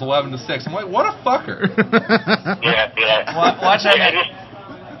Cardinals 11-6. I'm like, what a fucker. Yeah. Watch out.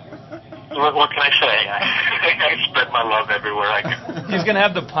 What can I say? I spread my love everywhere I can. He's going to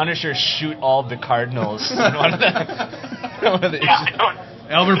have the Punisher shoot all the Cardinals. One of the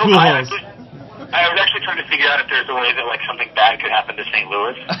Albert Pujols. I was actually trying to figure out if there's a way that like something bad could happen to St.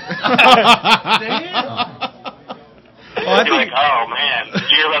 Louis. Well, I You're like, oh man, did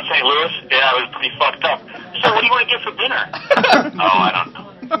you hear about St. Louis? Yeah, it was pretty fucked up. So what do you want to get for dinner? Oh, I don't know.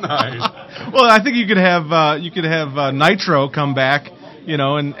 Nice. Well, I think you could have Nitro come back, you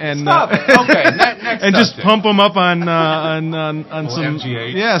know, and Stop it. Okay, next and just subject. pump them up on some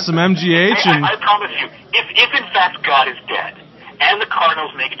MGH. Yeah, some MGH and I promise you, if in fact God is dead, and the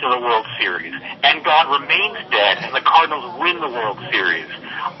Cardinals make it to the World Series, and God remains dead, and the Cardinals win the World Series,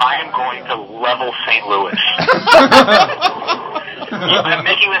 I am going to level St. Louis. I'm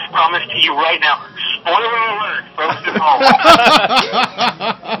making this promise to you right now. Spoiler alert, folks at home.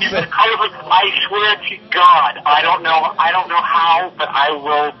 I swear to God, I don't know how, but I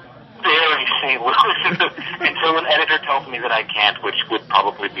will bury St. Louis until an editor tells me that I can't, which would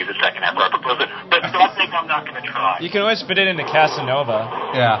probably be the second after I propose it. But don't think I'm not going to try. You can always fit it into Casanova.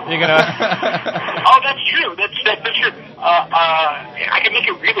 Yeah. You're gonna. Oh, that's true. That's true. I could make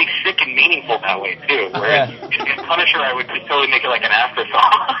it really sick and meaningful that way too. Whereas in Punisher, I would totally make it like an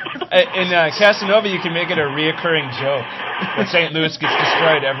afterthought. In Casanova, you can make it a reoccurring joke that St. Louis gets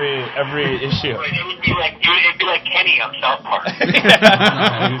destroyed every issue. It'd be like Kenny on South Park.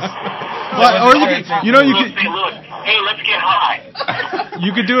 Well, or you could, you know, you could. St. Louis, hey, let's get high.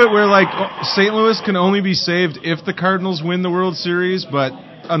 You could do it where like St. Louis can only be saved if the Cardinals win the World Series, but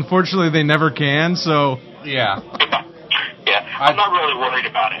unfortunately they never can. So Yeah. Yeah, I'm not really worried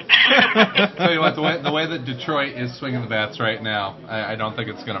about it. Tell you what, the way that Detroit is swinging the bats right now, I don't think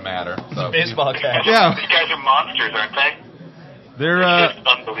it's going to matter. So, Baseball catch. Yeah. These guys are monsters, aren't they? they're It's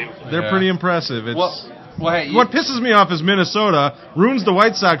unbelievable. they're pretty impressive. It's Well, hey, what pisses me off is Minnesota ruins the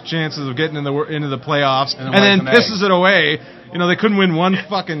White Sox chances of getting into the playoffs, and then pisses it away. You know, they couldn't win one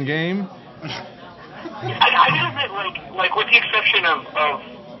fucking game. I gotta admit, like with the exception of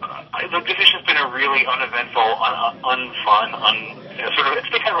this has just been a really uneventful, unfun, sort of. It's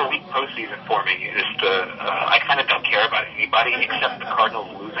been kind of a weak postseason for me. I kind of don't care about anybody except the Cardinals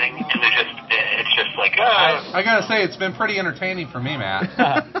losing, and it's just like. I gotta say, it's been pretty entertaining for me, Matt.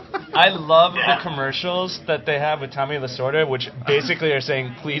 I love the commercials that they have with Tommy Lasorda, which basically are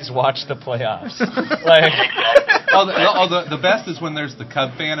saying, "Please watch the playoffs." Like, the best is when there's the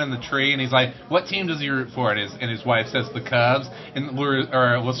Cub fan in the tree, and he's like, "What team does he root for?" And his wife says the Cubs, and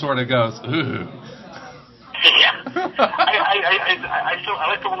Lasorda goes, "Ooh." Yeah, I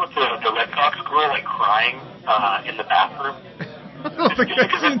like the one with the Red Sox girl like crying in the bathroom. Just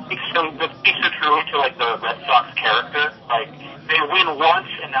because it speaks so truly to like the Red Sox character. Like they win once,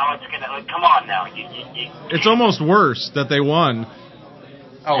 and now it's gonna come on now. It's almost worse that they won.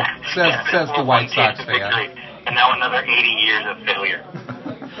 Oh, says the White Sox fan. And now another 80 years of failure.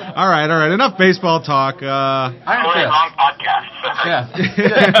 All right. Enough baseball talk. Iron Fist. Wrong podcast.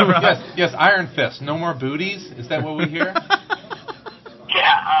 Yes, Iron Fist. No more booties? Is that what we hear?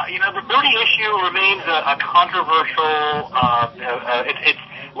 Yeah, the booty issue remains a controversial.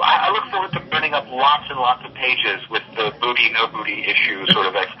 I look forward to burning up lots and lots of pages with the booty, no booty issue sort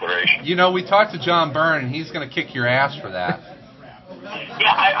of exploration. You know, we talked to John Byrne, and he's going to kick your ass for that. Yeah,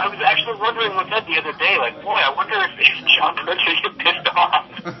 I was actually wondering what that the other day. Like, boy, I wonder if John Byrne should get pissed off.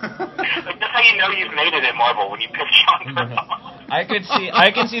 Like, that's how you know you've made it in Marvel, when you piss John Byrne off. I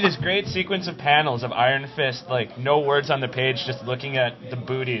can see this great sequence of panels of Iron Fist, like no words on the page, just looking at the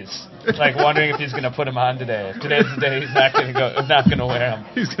booties, like wondering if he's going to put them on today. If today's the day he's not going to wear them.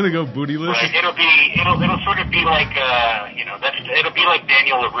 He's going to go bootyless. Right. It'll sort of be like it'll be like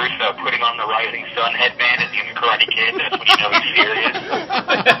Daniel LaRusso putting on the Rising Sun headband at the end of Karate Kid. That's when you know he's serious.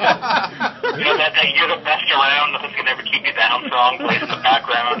 That "You're the best around, nothing's gonna ever keep you down" song plays in the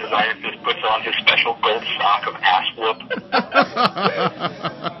background as Iron Fist puts on his special gold sock of ass whoop.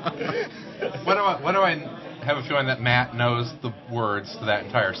 What do I have a feeling that Matt knows the words to that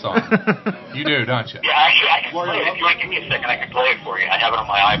entire song? You do, don't you? Yeah, actually, I can play it. If you want to give me a second, I can play it for you. I have it on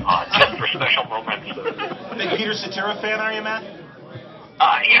my iPod just for special moments. Big Peter Cetera fan, are you, Matt?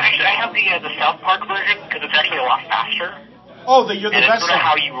 Yeah, actually, I have the South Park version because it's actually a lot faster. Oh, you're the and best. It's sort of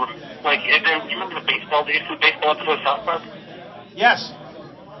how you like. You remember the baseball episode of South Park? Yes.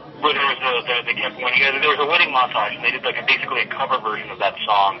 Where there was they kept winning. There was a winning montage, and they did basically a cover version of that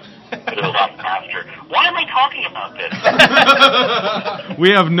song. But it was a lot faster. Why am I talking about this? We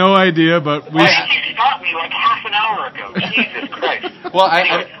have no idea, but we. You stopped me like half an hour ago. Jesus Christ. Well,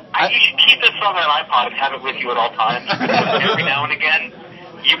 anyway, you should keep this song on an iPod and have it with you at all times. Every now and again,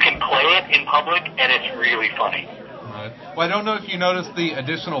 you can play it in public, and it's really funny. Well, I don't know if you noticed the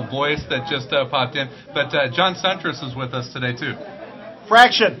additional voice that just popped in, but John Suntress is with us today, too.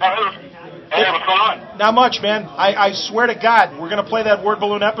 Fraction. Hey, what's going on? Not much, man. I swear to God, we're going to play that Word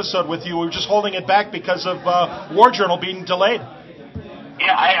Balloon episode with you. We were just holding it back because of War Journal being delayed.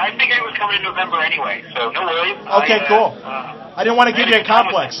 Yeah, I figured it was coming in November anyway, so no worries. Okay, cool. I didn't want to give you a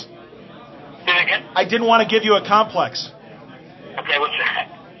complex. Say that again? I didn't want to give you a complex. Okay, what's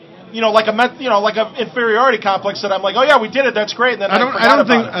that? Like a inferiority complex that I'm like, oh yeah, we did it, that's great. And then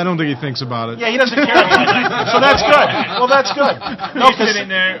I don't think he thinks about it. Yeah, he doesn't care about that. So that's good. Well, that's good. No, He's sitting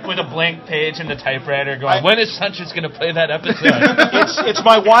there with a blank page and the typewriter going, when is Sanchez going to play that episode? It's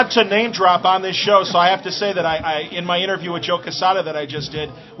my want to name drop on this show, so I have to say that I in my interview with Joe Quesada that I just did,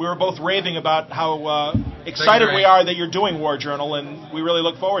 we were both raving about how excited we are that you're doing War Journal, and we really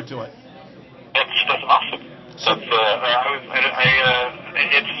look forward to it. That's awesome.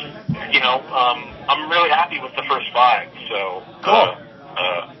 I'm really happy with the first 5, so cool.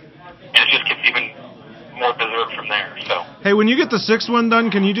 And it just gets even more berserk from there. So hey, when you get the 6th one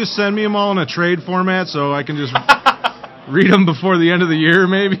done, can you just send me them all in a trade format so I can just read them before the end of the year,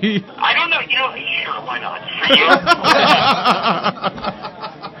 maybe? I don't know. Sure, why not? For you?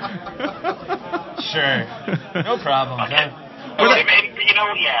 Sure, no problem. Okay. Who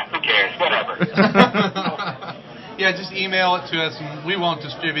cares? Whatever. Yeah, just email it to us, and we won't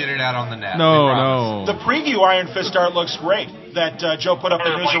distribute it out on the net. No. The preview Iron Fist art looks great that Joe put up in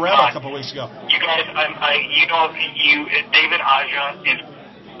Newsarama a couple weeks ago. You guys, David Aja is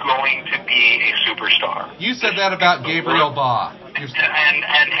going to be a superstar. You said that about Gabriel Ba.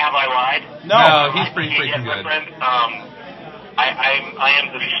 And have I lied? No, he's pretty freaking good. My friend, I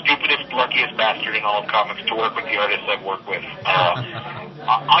am the stupidest, luckiest bastard in all of comics to work with the artists I've worked with.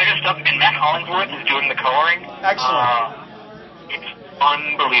 Aja stuff, and Matt Hollingsworth is doing the coloring. Excellent. It's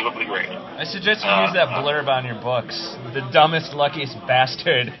unbelievably great. I suggest you use that blurb on your books. The dumbest, luckiest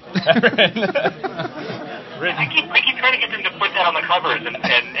bastard ever. I keep trying to get them to put that on the covers, and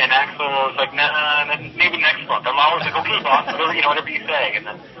Axel is like, nah, maybe next month. I'm always like, okay, boss, whatever you say. And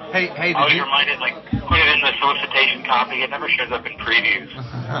then hey, I always reminded, put it in the solicitation copy. It never shows up in previews.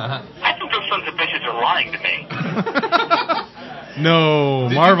 I think those sons of bitches are lying to me. No,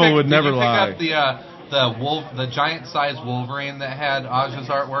 Marvel would never lie. Did you pick up the giant-sized Wolverine that had Aja's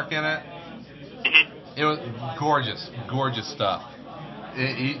artwork in it? It was gorgeous stuff.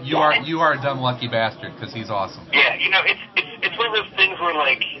 You are a dumb lucky bastard because he's awesome. Yeah, it's one of those things where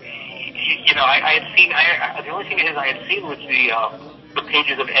I had seen the only thing of his I had seen was the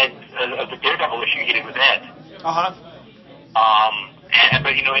pages of Ed of the Daredevil issue he did with Ed.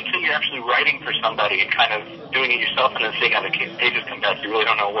 But until you're actually writing for somebody and kind of doing it yourself and then seeing how the pages come back, you really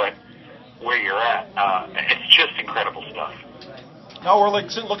don't know where you're at. It's just incredible stuff. No, we're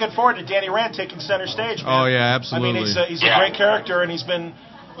looking forward to Danny Rand taking center stage, man. Oh, yeah, absolutely. I mean, he's a great character, and he's been,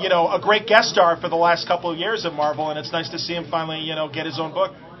 a great guest star for the last couple of years at Marvel, and it's nice to see him finally, get his own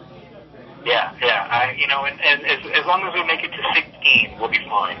book. Yeah. And as long as we make it to 16, we'll be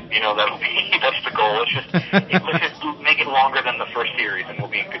fine. That's the goal. Let's just make it longer than the first series, and we'll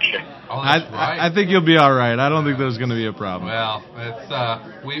be in good shape. Oh, that's right. I think you'll be all right. I don't think there's going to be a problem. Well, it's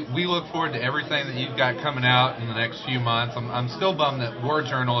we look forward to everything that you've got coming out in the next few months. I'm still bummed that War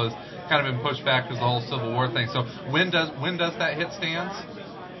Journal has kind of been pushed back because of the whole Civil War thing. So when does that hit stands?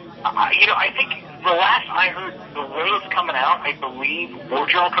 I think the last I heard, the way it's coming out, I believe War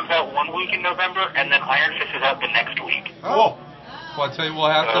Journal comes out 1 week in November, and then Iron Fist is out the next week. Cool. Well, I tell you, we'll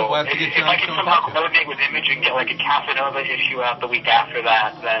have to get you on. If I can somehow coordinate with Image and get a Casanova issue out the week after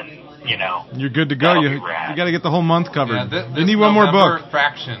that, then you're good to go. You got to get the whole month covered. Yeah, you need one more book.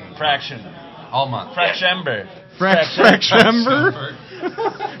 Fraction. All month. Fractionember. Fractionember.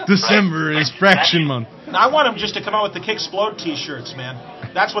 December is Fraction Month. Now, I want him just to come out with the Kicksplode T-shirts, man.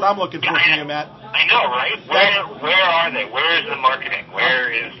 That's what I'm looking for from you, Matt. I know, right? Where are they? Where is the marketing?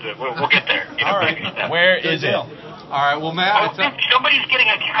 We'll get there. All right. Where is it? All right, well, Matt. Somebody's getting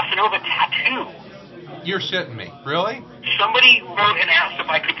a Casanova tattoo. You're shitting me. Really? Somebody wrote and asked if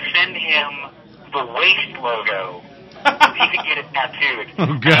I could send him the waist logo so he could get it tattooed.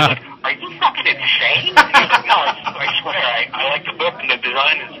 Oh, God. Are you fucking insane? He's like, no, I swear, I like the book and the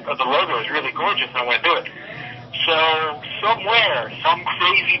design of the logo is really gorgeous and I want to do it. So somewhere, some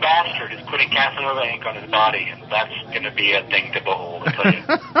crazy bastard is putting Casanova ink on his body, and that's going to be a thing to behold, I tell you.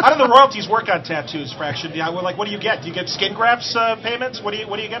 How do the royalties work on tattoos, Fraction? What do you get? Do you get skin grafts payments? What do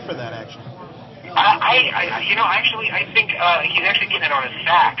you get for that, actually? I think he's actually getting it on his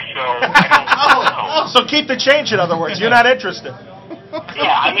sack, so I don't know. So keep the change, in other words. You're not interested.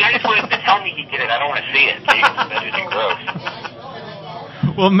 Yeah, I just wanted to tell me he did it. I don't want to see it. That is gross.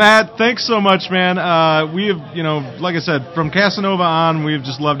 Well, Matt, thanks so much, man. We have, like I said, from Casanova on, we've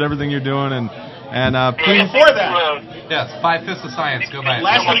just loved everything you're doing, and please. Before that, yes, 5 Fists of Science. Go back.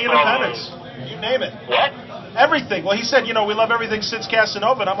 Last of the Independence. You name it. What? Everything. Well, he said, we love everything since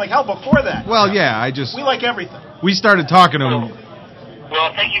Casanova, and I'm like, hell, before that. Well, yeah, We like everything. we started talking to him.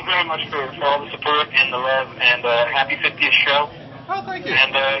 Well, thank you very much for all the support and the love, and happy 50th show. Oh, thank you.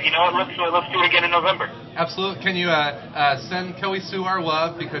 And you know what? Let's do it again in November. Absolutely. Can you send Kelly Sue our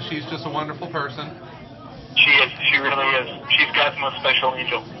love, because she's just a wonderful person. She is. She really is. She's God's most special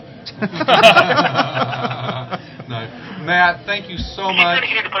angel. No. Matt, thank you so much.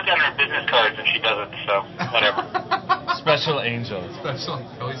 She said she had to put down her business cards, and she doesn't, so whatever. Special angel. Special.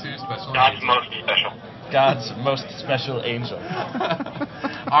 Kelly Sue, special. God's angel. most special. God's most special angel.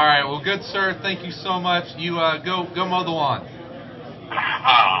 All right. Well, good sir. Thank you so much. You go mow the lawn.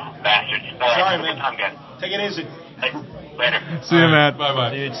 Oh, bastards. Sorry, man. man. Take it easy. Later. See you, Matt.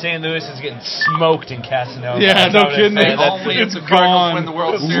 Bye-bye. Dude, St. Louis is getting smoked in Casanova. Yeah, That's no all they're kidding. saying. That's Only it's if the Cardinals gone. win the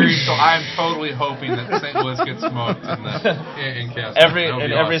World Series, so I'm totally hoping that St. Louis gets smoked in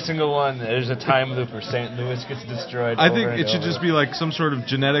Casanova. every single one, there's a time loop where St. Louis gets destroyed. I think it should just be like some sort of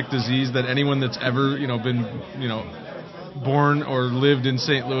genetic disease that anyone that's ever, been, born or lived in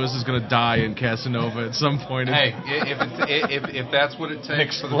St. Louis is going to die in Casanova at some point. Hey, if that's what it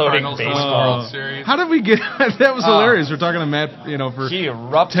takes for the Exploding Cardinals to win the baseball. World Series. How did we get that? Was hilarious. We're talking to Matt, for He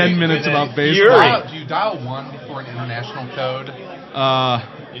erupted 10 minutes with about a baseball. Do you dial 1 before an international code?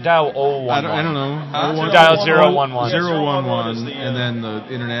 You dial 011. I don't know. You dial 011. 011, and then the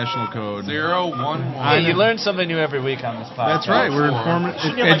international code. 011. Hey, you learn something new every week on this podcast. That's right. We're informing. It's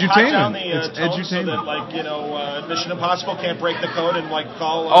Shouldn't you, hot down edutainment. the It's tone so edutainment. that, Mission Impossible can't break the code and,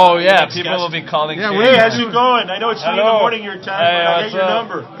 call... Oh, yeah, next people guest. will be calling. Yeah, Hey, how's it going? I know it's 3 in the Hello. morning your time, Hey, but I what's get your up?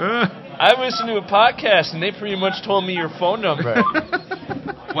 number. I listened to a podcast, and they pretty much told me your phone number.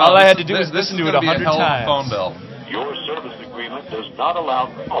 All I had to do was listen to it 100 times. Phone bill. Your service agreement does not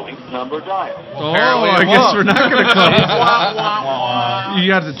allow calling number dial. I guess we're not going to call. You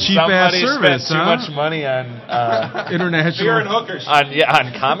got the cheap ass Somebody service, spent too much money on international Beer and hookers. on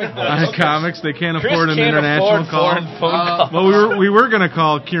comic books. on comics. They can't Chris afford an can't international afford call. foreign phone calls. Well, we were going to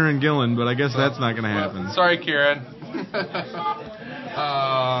call Kieran Gillen, but I guess that's not going to happen. Sorry, Kieran.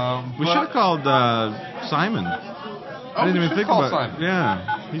 We should have called Simon. I didn't even think about Simon. it.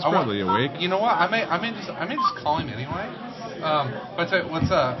 Yeah, he's probably awake. You know what? I may just call him anyway. But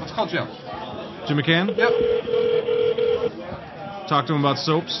let's call Jim. Jim McCann? Yep. Talk to him about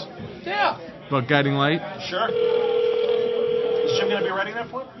soaps, Yeah. about Guiding Light. Sure. Is Jim going to be writing that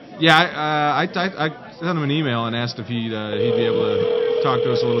for him? Yeah, I sent him an email and asked if he'd be able to talk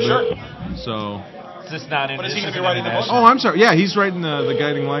to us a little bit. So. Is this not in? But is he going to be writing the book? Oh, I'm sorry. Yeah, he's writing the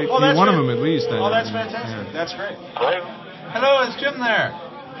Guiding Light. Oh, that's One of great. them at least. Oh, that's fantastic. Yeah. That's great. Hello, is Jim there?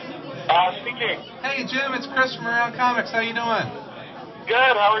 Speaking. Hey, Jim, it's Chris from Around Comics. How you doing?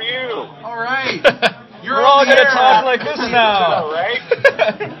 Good. How are you? All right. You're We're all on the gonna air. talk like this now. All right.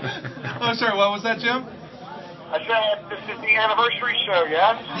 Oh, sorry. What was that, Jim? I said this is the anniversary show,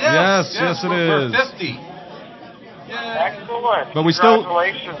 yes? Yes, it we're is. 50. Yeah. Excellent. But we still-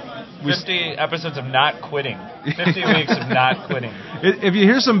 Congratulations. 50 episodes of not quitting. 50 weeks of not quitting. If you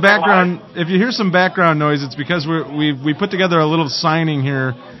hear some background, noise, it's because we put together a little signing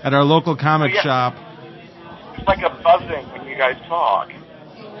here at our local comic shop. It's like a buzzing when you guys talk.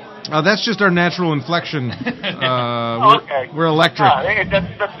 That's just our natural inflection. Okay. We're electric.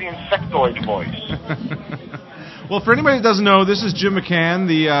 That's the insectoid voice. Well, for anybody that doesn't know, this is Jim McCann.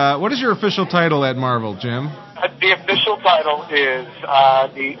 What is your official title at Marvel, Jim? The official title is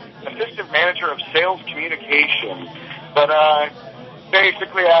the Assistant Manager of Sales Communication. But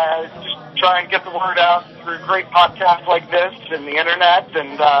basically, I just try and get the word out through great podcasts like this and the internet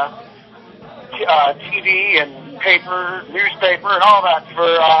and TV and paper, newspaper, and all that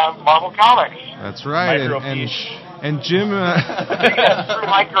for Marvel Comics. That's right. Microfiche. And Jim... Yes, through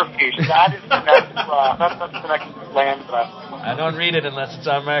microfiche. That is the next, that's the next land. I don't read it unless it's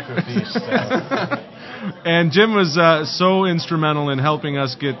on microfiche. So. And Jim was so instrumental in helping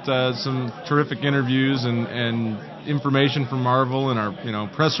us get some terrific interviews and information from Marvel and our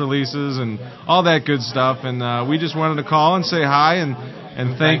press releases and all that good stuff. And we just wanted to call and say hi and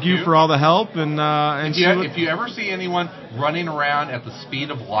thank you for all the help. And if you ever see anyone running around at the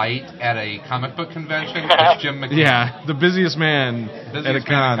speed of light at a comic book convention, it's Jim McCann. Yeah, the busiest man at a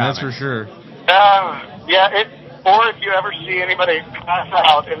con, that's for sure. Or if you ever see anybody pass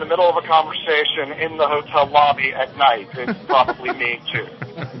out in the middle of a conversation in the hotel lobby at night, it's probably me too.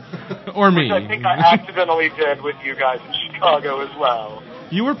 Or me. Which I think I accidentally did with you guys in Chicago as well.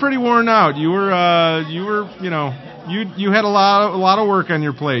 You were pretty worn out. You had a lot of work on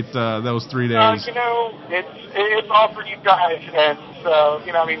your plate those 3 days. It's all for you guys, and so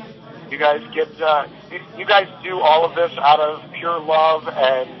You guys you guys do all of this out of pure love,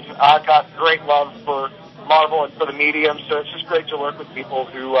 and I've got great love for Marvel and for the medium, so it's just great to work with people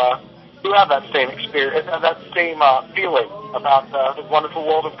who have that same experience, that same feeling about the wonderful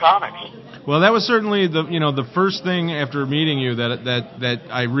world of comics. Well, that was certainly the first thing after meeting you that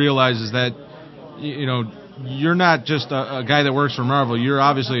I realized is that you're not just a guy that works for Marvel. You're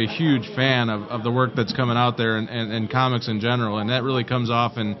obviously a huge fan of the work that's coming out there and comics in general, and that really comes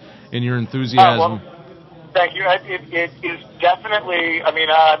off in your enthusiasm. Thank you. It is definitely, I'm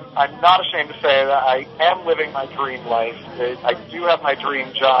not ashamed to say that I am living my dream life. I do have my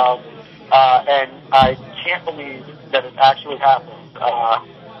dream job, and I can't believe that it actually happened.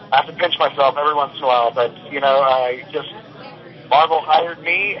 I have to pinch myself every once in a while, but, Marvel hired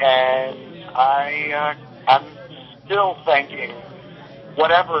me, and I'm still thanking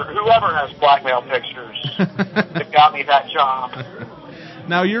whoever has Blackmail Pictures that got me that job.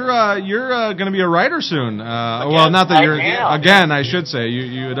 Now you're going to be a writer soon. Well, not that you're again. I should say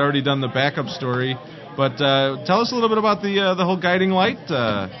you had already done the backup story, but tell us a little bit about the whole Guiding Light.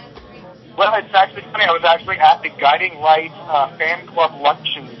 Well, it's actually funny. I was actually at the Guiding Light fan club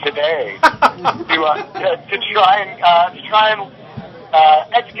luncheon today to try and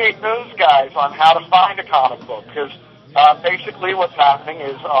educate those guys on how to find a comic book, because basically what's happening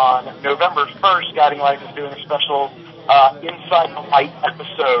is on November 1st, Guiding Light is doing a special Inside the Light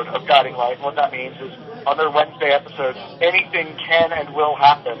episode of Guiding Light. And what that means is on their Wednesday episodes, anything can and will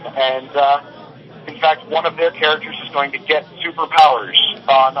happen. And in fact, one of their characters is going to get superpowers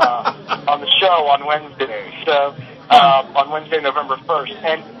on the show on Wednesday. So on Wednesday, November 1st.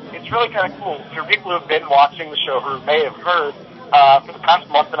 And it's really kind of cool. For people who have been watching the show who may have heard, for the past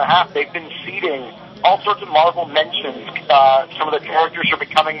month and a half, they've been seeding all sorts of Marvel mentions. Some of the characters are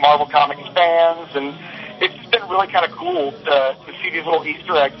becoming Marvel Comics fans, and it's been really kind of cool to see these little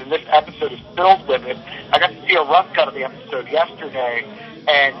Easter eggs, and this episode is filled with it. I got to see a rough cut of the episode yesterday,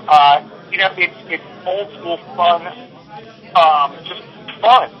 and, it's old school fun, just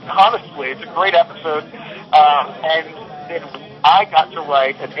fun, honestly. It's a great episode, and then I got to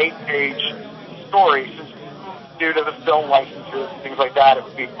write an 8-page story, since due to the film licenses and things like that, it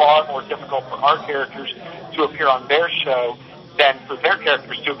would be far more difficult for our characters to appear on their show than for their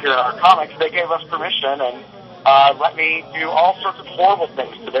characters to appear in our comics. They gave us permission and let me do all sorts of horrible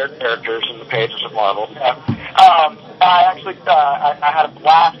things to their characters in the pages of Marvel. I actually I had a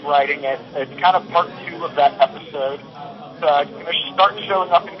blast writing it. It's kind of part 2 of that episode. It's going to start showing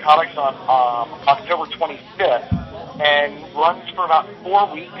up in comics on October 25th and runs for about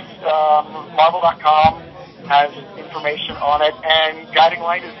 4 weeks. Marvel.com has information on it, and Guiding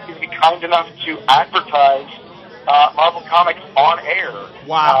Light is going to be kind enough to advertise Marvel Comics on air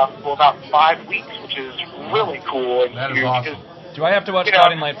for about 5 weeks, which is really cool. And that is awesome. Do I have to watch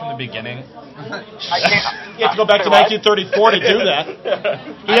Guiding Light from the beginning? I can't. You have to go back to 1934 to do that.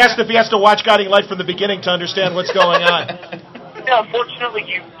 He has to watch Guiding Light from the beginning to understand what's going on. Unfortunately,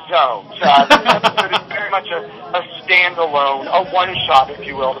 you don't. This episode is very much a standalone, a one-shot, if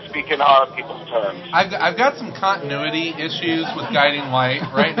you will, to speak in our people's terms. I've got some continuity issues with Guiding Light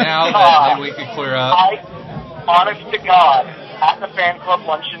right now that maybe we could clear up. Honest to God, at the fan club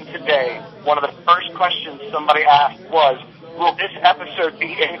luncheon today, one of the first questions somebody asked was, will this episode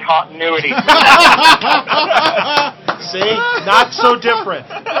be in continuity? See? Not so different.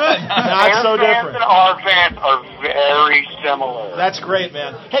 Not so different. And our fans are very similar. That's great,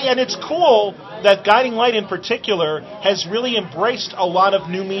 man. Hey, and it's cool that Guiding Light in particular has really embraced a lot of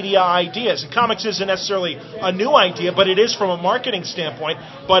new media ideas. And comics isn't necessarily a new idea, but it is from a marketing standpoint.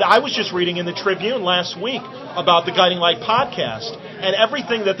 But I was just reading in the Tribune last week about the Guiding Light podcast and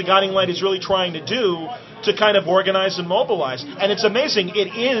everything that the Guiding Light is really trying to do to kind of organize and mobilize. And it's amazing.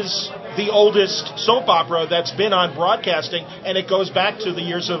 It is the oldest soap opera that's been on broadcasting, and it goes back to the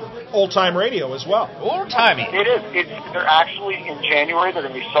years of old-time radio as well. Old-timey. It is. They're actually, in January, they're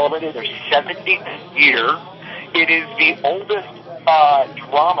going to be celebrating their 70th year. It is the oldest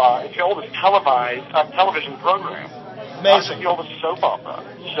drama, it's the oldest televised television program. Amazing. It's the oldest soap opera.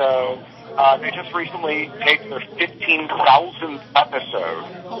 So they just recently taped their 15,000th episode.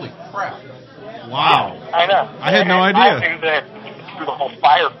 Holy crap. Wow. Yeah, I know. I had no idea. I knew that through the whole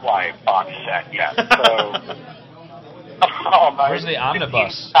Firefly box set yet. So, where's the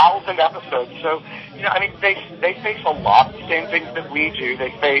omnibus? 1,000 episodes. So, they face a lot of the same things that we do.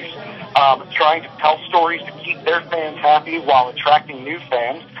 They face trying to tell stories to keep their fans happy while attracting new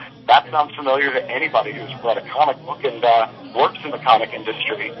fans. That sounds familiar to anybody who's read a comic book and works in the comic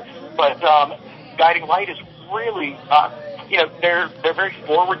industry. But Guiding Light is really... they're very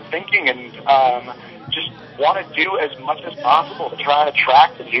forward thinking, and just want to do as much as possible to try and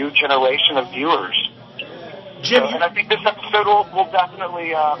attract a new generation of viewers. Jim, and I think this episode will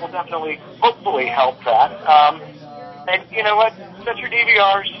definitely, hopefully help that. And you know what? Set your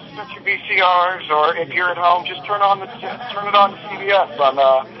DVRs, set your VCRs, or if you're at home, just turn it on to CBS on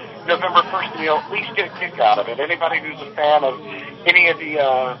November 1st, and you'll at least get a kick out of it. Anybody who's a fan of any of the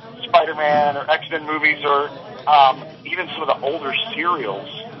Spider-Man or X-Men movies, or even some of the older serials,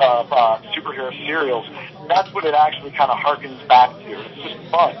 superhero serials, that's what it actually kind of harkens back to. It's just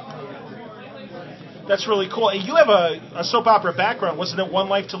fun. That's really cool. And you have a soap opera background. Wasn't it One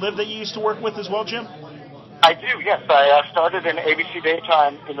Life to Live that you used to work with as well, Jim? I do, yes. I started in ABC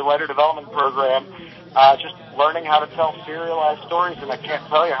Daytime in the writer development program, just learning how to tell serialized stories, and I can't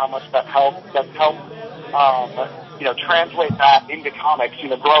tell you how much that helped. Translate that into comics.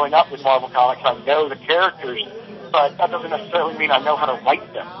 Growing up with Marvel Comics, I know the characters, but that doesn't necessarily mean I know how to write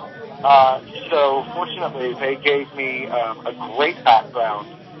them. So fortunately, they gave me a great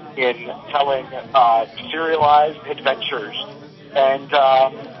background in telling serialized adventures, and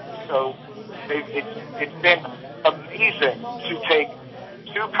so it's been amazing to take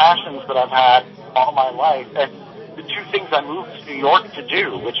two passions that I've had all my life, and the two things I moved to New York to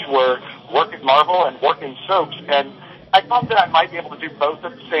do, which were work at Marvel and work in soaps, and I thought that I might be able to do both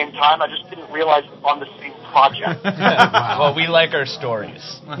at the same time. I just didn't realize it on the same project. Well, we like our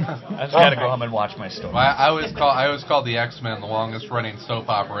stories. I just got to go home and watch my stories. Well, I always call the X-Men the longest running soap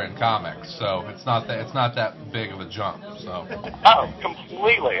opera in comics, so it's not that big of a jump. So. Oh,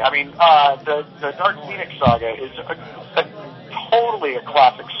 completely. I mean, the Dark Phoenix saga is totally a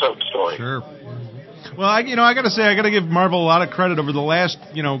classic soap story. Sure. Well, I got to say, I got to give Marvel a lot of credit over the last,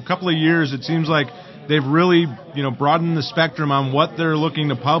 couple of years. It seems like they've really, broadened the spectrum on what they're looking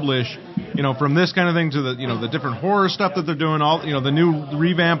to publish. From this kind of thing to the different horror stuff that they're doing. All the new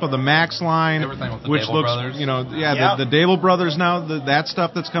revamp of the Max line, which looks, brothers. The Dable brothers now. That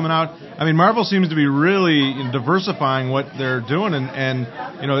stuff that's coming out. I mean, Marvel seems to be really diversifying what they're doing, and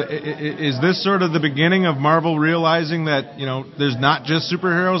is this sort of the beginning of Marvel realizing that there's not just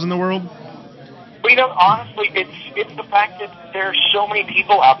superheroes in the world? Well, honestly, it's the fact that there's so many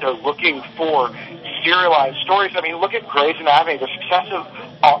people out there looking for serialized stories. I mean, look at Grey's Anatomy, the success of,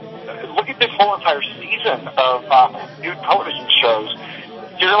 look at this whole entire season of new television shows.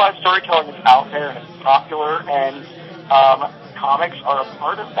 Serialized storytelling is out there and it's popular, and comics are a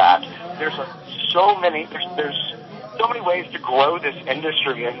part of that. There's so many ways to grow this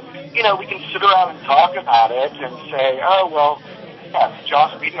industry, and we can sit around and talk about it and say, oh well. Yes,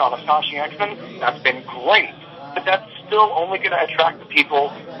 Joss Whedon on Astonishing X-Men, that's been great. But that's still only going to attract the people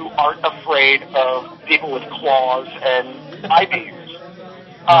who aren't afraid of people with claws and IBUs.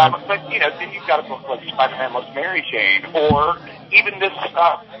 But, then you've got a book like Spider-Man Loves Mary Jane, or even this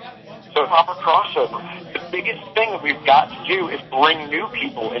soap opera crossover. The biggest thing that we've got to do is bring new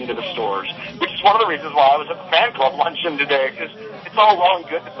people into the stores, which is one of the reasons why I was at the fan club luncheon today, because it's all well and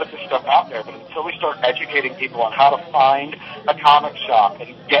good to put this stuff out there, but until we start educating people on how to find a comic shop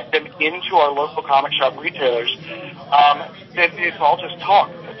and get them into our local comic shop retailers, it's all just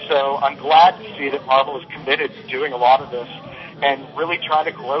talk. So I'm glad to see that Marvel is committed to doing a lot of this and really trying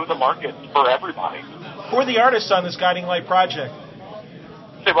to grow the market for everybody. Who are the artists on this Guiding Light project?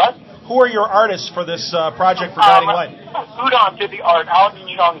 Say what? Who are your artists for this project for Guiding Light? Udon did the art, Alex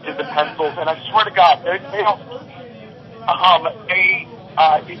Chung did the pencils, and I swear to God, they don't.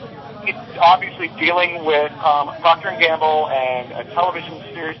 It's obviously dealing with Procter & Gamble and a television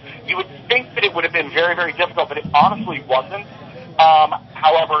series. You would think that it would have been very, very difficult, but it honestly wasn't.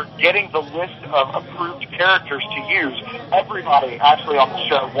 However, getting the list of approved characters to use, everybody actually on the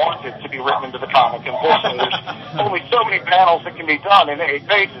show wanted to be written into the comic. Unfortunately, there's only so many panels that can be done in 8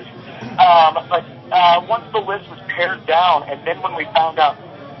 pages. But once the list was pared down, and then when we found out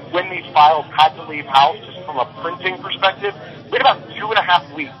when these files had to leave house, just from a printing perspective, we had about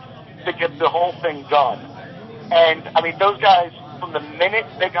 2.5 weeks to get the whole thing done. And, I mean, those guys, from the minute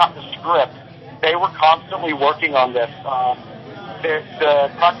they got the script, they were constantly working on this. The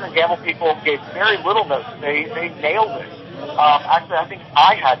Procter & Gamble people gave very little notes. They nailed it. Actually, I think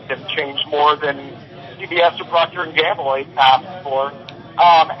I had them change more than CBS or Procter & Gamble asked for.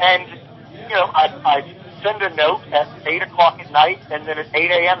 And, I'd send a note at 8 o'clock at night, and then at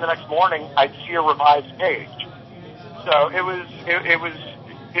 8 a.m. the next morning, I'd see a revised page. So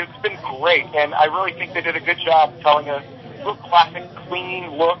it's been great, and I really think they did a good job telling a real classic,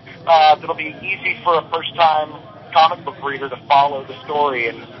 clean look that'll be easy for a first-time comic book reader to follow the story,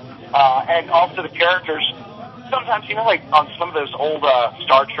 and also the characters. Sometimes, like on some of those old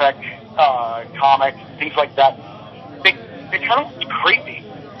Star Trek comics, things like that, they kind of look creepy.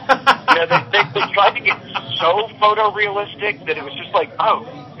 They tried to get so photorealistic that it was just like, oh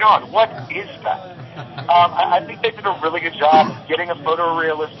God, what is that? I think they did a really good job of getting a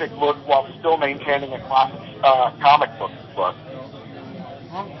photorealistic look while still maintaining a classic comic book look.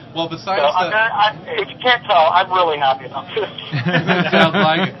 Well, besides if you can't tell, I'm really happy about this. Sounds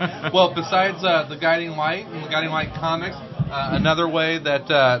like it. Well, besides the Guiding Light and the Guiding Light comics, another way that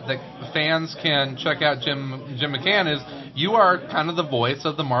fans can check out Jim McCann is you are kind of the voice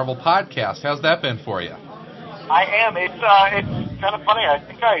of the Marvel podcast. How's that been for you? I am. It's kind of funny. I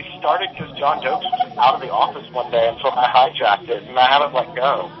think I started because John Dokes was out of the office one day, and so I hijacked it, and I haven't let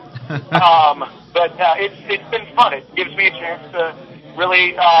go. But it's been fun. It gives me a chance to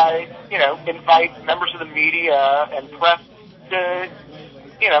really, invite members of the media and press to,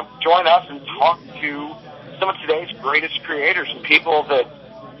 join us and talk to some of today's greatest creators and people that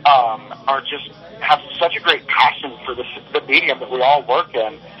have such a great passion for the medium that we all work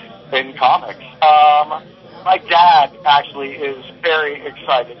in comics. My dad actually is very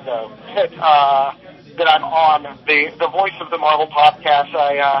excited, though, that I'm on the Voice of the Marvel podcast.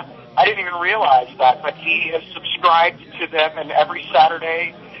 I didn't even realize that, but he is subscribed to them, and every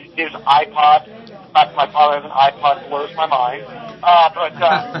Saturday his iPod, my father has an iPod, blows my mind, but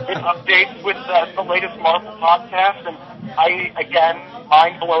it updates with the latest Marvel podcast, and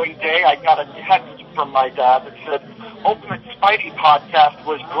mind-blowing day, I got a text from my dad that said, Ultimate Spidey podcast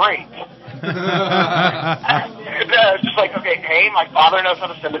was great. It's just like, okay, A, my father knows how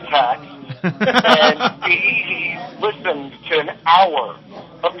to send a text, and B, he listened to an hour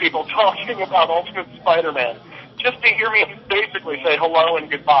of people talking about Ultimate Spider-Man just to hear me basically say hello and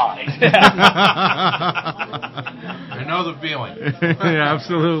goodbye. I know the feeling. Yeah,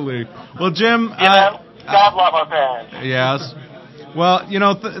 absolutely. Well, Jim, God love our fans. Yes. Well,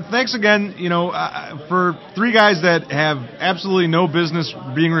 thanks again, for three guys that have absolutely no business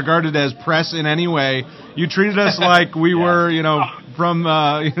being regarded as press in any way. You treated us like we were, from,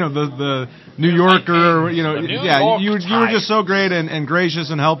 the New Yorker, you were just so great and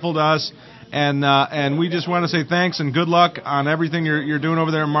gracious and helpful to us. And we just want to say thanks and good luck on everything you're doing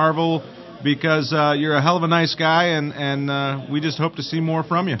over there at Marvel, because you're a hell of a nice guy, and we just hope to see more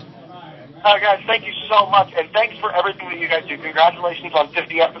from you. Guys, thank you so much, and thanks for everything that you guys do. Congratulations on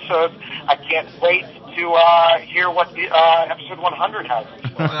 50 episodes. I can't wait to hear what episode 100 has.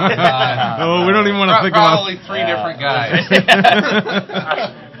 We don't even want to think about probably three different guys.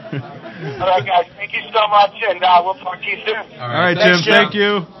 All right, guys, thank you so much, and we'll talk to you soon. All right, Jim, thank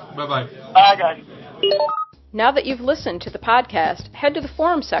you. Bye-bye. Bye, guys. Now that you've listened to the podcast, head to the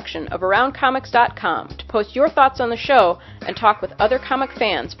forum section of AroundComics.com to post your thoughts on the show and talk with other comic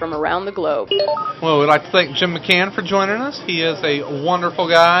fans from around the globe. Well, we'd like to thank Jim McCann for joining us. He is a wonderful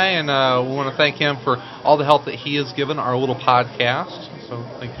guy, and we want to thank him for all the help that he has given our little podcast. So,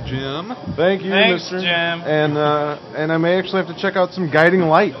 thank you, Jim. Thank you, Thanks, Mr. Jim. And I may actually have to check out some Guiding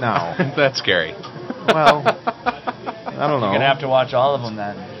Light now. That's scary. Well, I don't know. You're going to have to watch all of them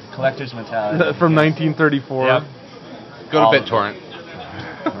then. Collector's mentality. From 1934. Yep. Go to BitTorrent.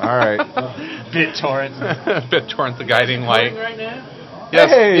 All right. BitTorrent. BitTorrent, the Guiding Light. Right now? Yes,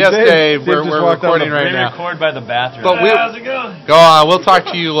 hey, yes, Dave. Dave We're recording right now. Record by the bathroom. But how's it going? Go on. We'll talk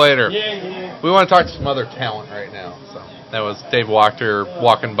to you later. Yeah. We want to talk to some other talent right now. So that was Dave Wachter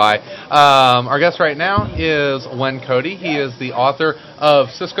walking by. Our guest right now is Len Cody. He is the author of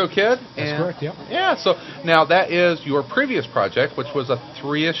Cisco Kid. That's correct, yep. Yeah, so now that is your previous project, which was a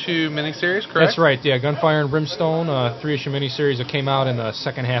 3-issue miniseries, correct? That's right, yeah. Gunfire and Brimstone, a 3-issue miniseries that came out in the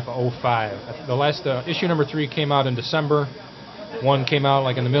second half of 2005. The last issue number 3 came out in December. One came out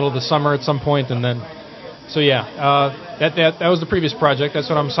like in the middle of the summer at some point, and then, so yeah, that was the previous project. That's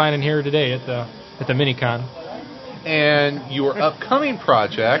what I'm signing here today at the Minicon. And your upcoming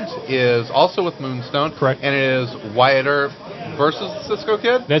project is also with Moonstone. Correct. And it is Wyatt Earp versus the Cisco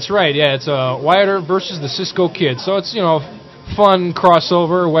Kid? That's right, yeah. It's Wyatt Earp versus the Cisco Kid. So it's, fun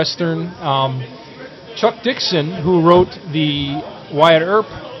crossover, Western. Chuck Dixon, who wrote the Wyatt Earp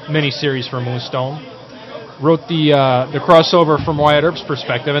miniseries for Moonstone, wrote the crossover from Wyatt Earp's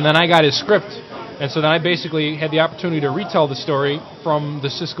perspective, and then I got his script. And so then I basically had the opportunity to retell the story from the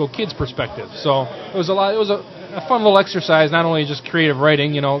Cisco Kid's perspective. So it was a fun little exercise, not only just creative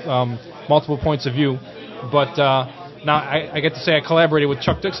writing, multiple points of view, but now I get to say I collaborated with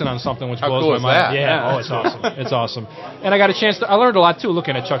Chuck Dixon on something which blows my mind. That? Yeah, it's awesome. It's awesome. And I got a chance I learned a lot too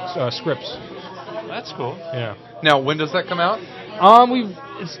looking at Chuck's scripts. That's cool. Yeah. Now, when does that come out?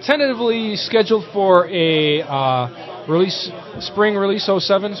 It's tentatively scheduled for a spring release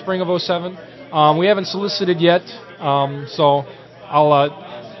 07, spring of 07. We haven't solicited yet, so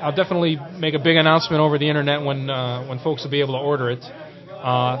I'll definitely make a big announcement over the internet when folks will be able to order it.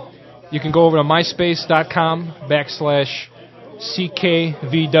 you can go over to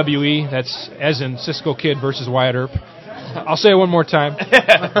myspace.com/CKVWE. That's as in Cisco Kid versus Wyatt Earp. I'll say it one more time.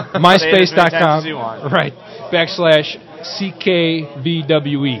 myspace.com, right,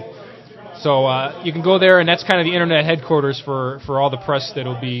 /CKVWE. So you can go there, and that's kind of the internet headquarters for all the press that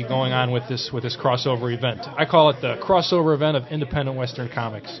will be going on with this crossover event. I call it the crossover event of independent Western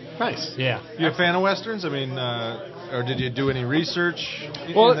comics. Nice. Yeah. You a fan of Westerns? I mean, or did you do any research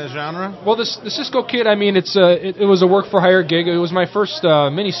in the genre? Well, the Cisco Kid, I mean, it was a work-for-hire gig. It was my first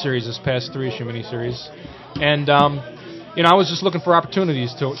miniseries, this past 3-issue miniseries. And, I was just looking for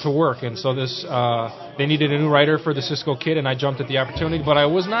opportunities to work. And so they needed a new writer for the Cisco Kid, and I jumped at the opportunity. But I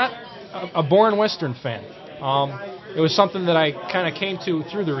was not a born Western fan. It was something that I kind of came to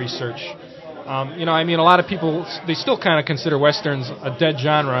through the research. A lot of people, they still kind of consider Westerns a dead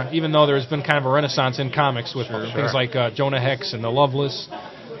genre, even though there's been kind of a renaissance in comics with things like Jonah Hex and The Loveless.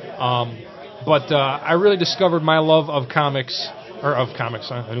 But I really discovered my love of comics, I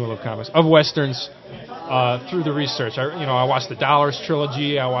knew I loved comics, of Westerns through the research. I watched the Dollars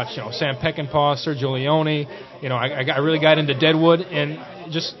trilogy, I watched, Sam Peckinpah, Sergio Leone. I really got into Deadwood, and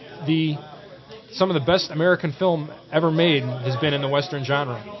just some of the best American film ever made has been in the Western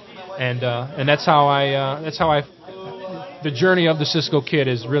genre. And that's how the journey of the Cisco Kid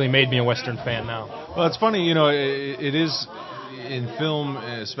has really made me a Western fan now. Well, it's funny, it is in film,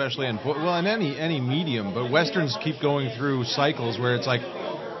 especially in any medium, but Westerns keep going through cycles where it's like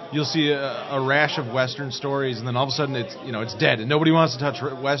you'll see a rash of Western stories, and then all of a sudden it's dead, and nobody wants to touch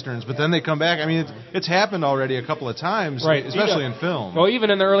Westerns. But then they come back. I mean, it's happened already a couple of times, right? Especially in film. Well,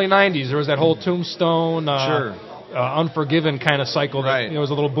 even in the early '90s, there was that whole Tombstone, Unforgiven kind of cycle. That, there was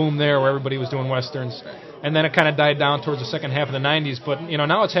a little boom there where everybody was doing Westerns, and then it kind of died down towards the second half of the '90s. But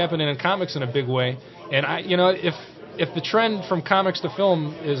now it's happening in comics in a big way. And if the trend from comics to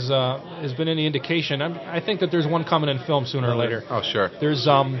film has been any indication, I think that there's one coming in film sooner or later. Oh, sure. There's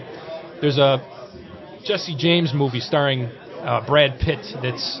a Jesse James movie starring Brad Pitt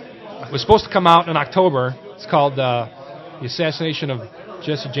was supposed to come out in October. It's called The Assassination of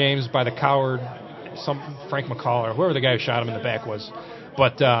Jesse James by the Coward, Frank McCall, or whoever the guy who shot him in the back was.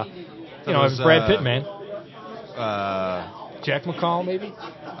 But it was Brad Pitt, man. Jack McCall, maybe.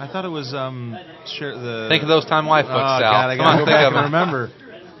 I thought it was Think of those Time Life books, Sal. God, I gotta go back and remember.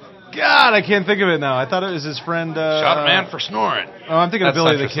 God, I can't think of it now. I thought it was his friend. Shot a man for snoring. Oh, I'm thinking of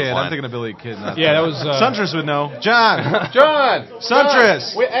Billy the Suntress's Kid. line. I'm thinking of Billy the Kid. That was Suntress would know. John.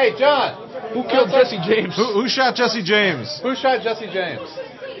 Suntress. Hey, John. Who killed Jesse James? Who shot Jesse James? Who shot Jesse James?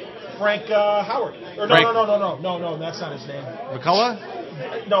 Frank Howard. Or no, that's not his name. McCullough?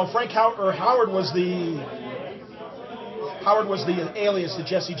 No, Frank Howard was the alias that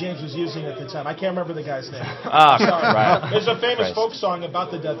Jesse James was using at the time. I can't remember the guy's name. Sorry. Right. There's a famous folk song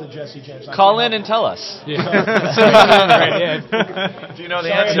about the death of Jesse James. Call in and tell us. Yeah. Do you know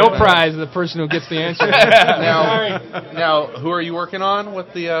the answer? No prize, the person who gets the answer. Now, who are you working on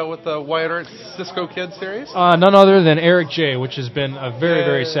with the Wyatt Earp Cisco Kid series? None other than Eric J., which has been a very,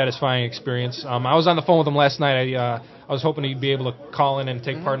 very satisfying experience. I was on the phone with him last night. I was hoping he'd be able to call in and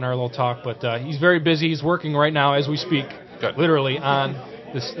take part in our little talk, but he's very busy. He's working right now as we speak. Good. Literally on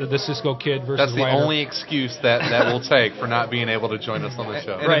the Cisco Kid versus That's the Wyatt Earp. only excuse that we'll take for not being able to join us on the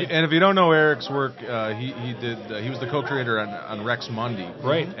show. And if you don't know Eric's work, he was the co-creator on Rex Mundi.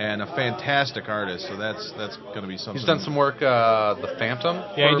 Right. And a fantastic artist, so that's going to be something. He's done some work, The Phantom.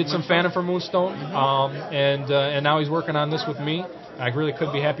 Yeah, he did some Phantom for Moonstone, and now he's working on this with me. I really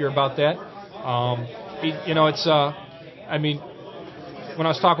couldn't be happier about that. When I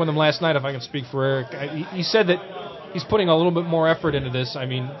was talking with him last night, if I can speak for Eric, he said that he's putting a little bit more effort into this.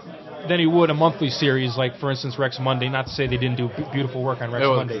 Than he would a monthly series, like, for instance, Rex Monday. Not to say they didn't do beautiful work on Rex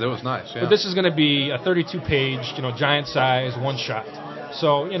Monday. It was nice, yeah. But this is going to be a 32-page, giant size, one-shot.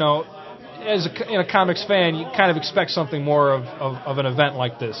 So, in a comics fan, you kind of expect something more of an event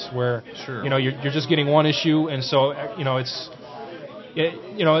like this, where, you're just getting one issue, and so,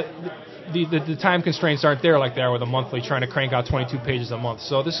 the time constraints aren't there like they are with a monthly, trying to crank out 22 pages a month.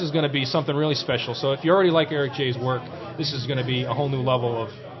 So this is going to be something really special. So if you already like Eric J's work, this is going to be a whole new level of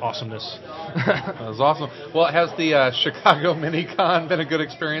awesomeness. That was awesome. Well, has the Chicago Mini-Con been a good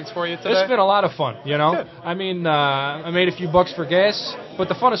experience for you today? It's been a lot of fun, Good. I made a few bucks for gas, but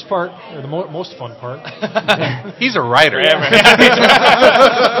the funnest part, or the most fun part... He's a writer.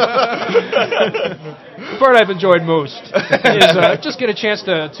 The part I've enjoyed most is just get a chance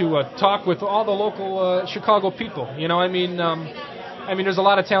to talk with all the local Chicago people. There's a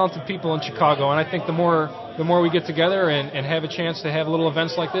lot of talented people in Chicago, and I think the more we get together and have a chance to have little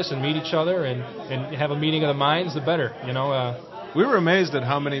events like this and meet each other and have a meeting of the minds, the better. we were amazed at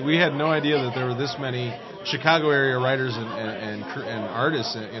how many. We had no idea that there were this many Chicago area writers and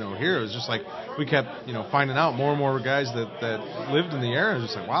artists, here. It was just like we kept, finding out more and more guys that lived in the area. It was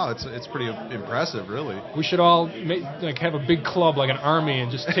just like, wow, it's pretty impressive, really. We should all have a big club, like an army,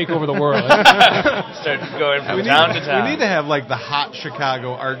 and just take over the world. Start going from town to town. We need to have like the hot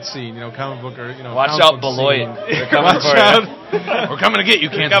Chicago art scene, comic book or Watch out, Beloit. They're coming for you. We're coming to get you,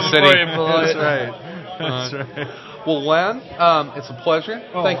 Kansas City. That's right. That's right. Well, Len, it's a pleasure.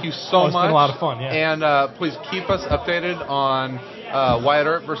 Thank you so much. It's been a lot of fun, yeah. And please keep us updated on Wyatt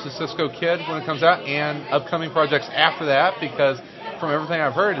Earp versus Cisco Kid when it comes out and upcoming projects after that, because from everything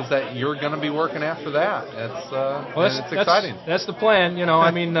I've heard is that you're going to be working after that. It's exciting. That's the plan. I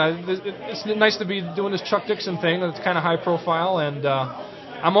mean, it's nice to be doing this Chuck Dixon thing. It's kind of high profile, and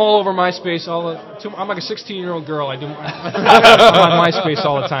I'm all over MySpace. I'm like a 16-year-old girl. I'm on MySpace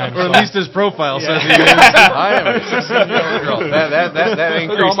all the time. Or at least his profile says he is. I am a 16-year-old girl. That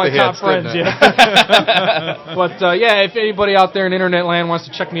increased all my the top hits, friends, didn't it? yeah. But if anybody out there in internet land wants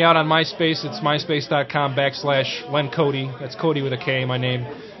to check me out on MySpace, it's myspace.com/Len Cody. That's Cody with a K, my name.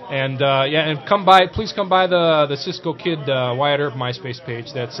 And please come by the Cisco Kid Wyatt Earp MySpace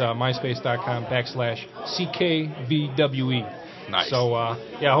page. That's myspace.com/CKVWE. Nice. So, I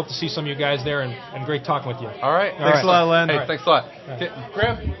hope to see some of you guys there, and great talking with you. All right. Thanks a lot, Len. Hey, thanks a lot.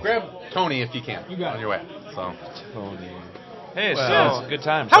 Grab Tony if you can. You got it. On your way. So. Tony. Hey, it's good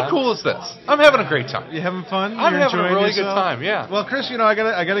time. How cool is this? I'm having a great time. You having fun? I'm You're having a enjoying really yourself? good time, yeah. Well, Chris, I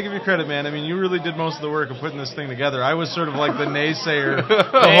gotta give you credit, man. I mean, you really did most of the work of putting this thing together. I was sort of like the naysayer.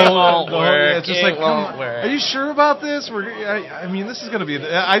 It's just like, are you sure about this? I mean, this is gonna be.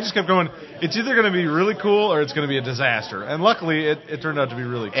 I just kept going. It's either gonna be really cool or it's gonna be a disaster. And luckily, it turned out to be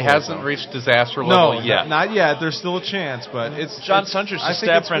really cool. It hasn't reached disaster level yet. Not yet. There's still a chance, but it's John Suncher to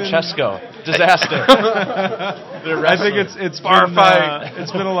stab Francesco. Disaster. I think it's bar been, fight.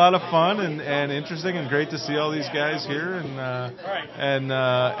 It's been a lot of fun and interesting and great to see all these guys here and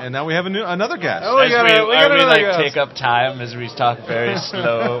now we have another guest. Oh, we gotta take up time as we talk very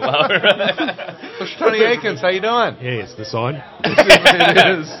slow. Mr. Tony Akins, how you doing? Hey, is this on? It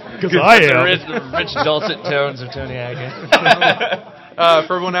is. Because I am. The rich dulcet tones of Tony Akins.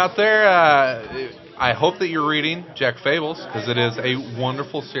 For everyone out there, I hope that you're reading Jack Fables, because it is a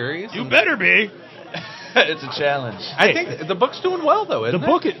wonderful series. You better be. It's a challenge. I think the book's doing well, though, isn't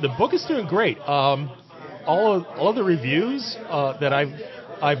it? The book is doing great. All of the reviews that I've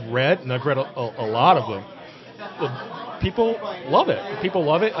read, and I've read a lot of them, people love it. People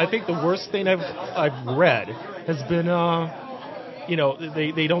love it. I think the worst thing I've read has been,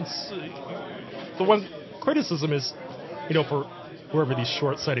 they don't. The one criticism is, for whoever these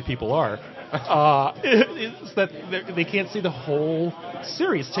short-sighted people are, is that they can't see the whole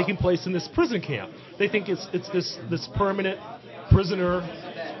series taking place in this prison camp. They think it's this permanent prisoner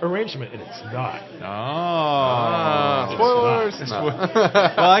arrangement, and it's not. Spoilers. Well,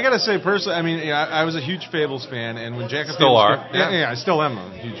 I gotta say personally, I mean, I was a huge Fables fan, and when Jack of still Fables are, I still am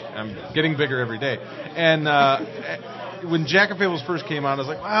I'm getting bigger every day, and. When Jack of Fables first came out, I was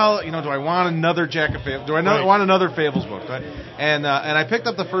like, well, do I want another Jack of Fables? Do I want another Fables book? And I picked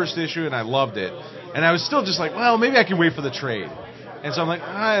up the first issue, and I loved it. And I was still just like, well, maybe I can wait for the trade. And so I'm like,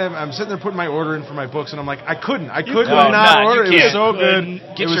 I'm sitting there putting my order in for my books, and I'm like, I couldn't not order. It was so good.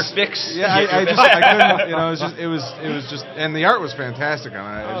 Get your fix. Yeah, I couldn't. It was just, and the art was fantastic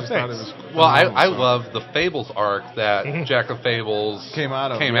on it. I just thought it was. Well, I love the Fables arc that Jack of Fables came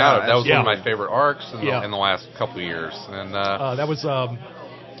out of. That was one of my favorite arcs in the last couple of years. And that was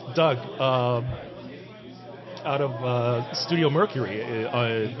Doug out of Studio Mercury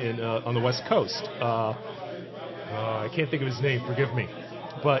on the West Coast. I can't think of his name. Forgive me,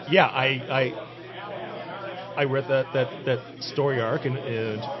 but yeah, I read that story arc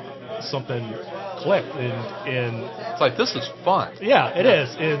and something clicked and it's like, this is fun. Yeah, it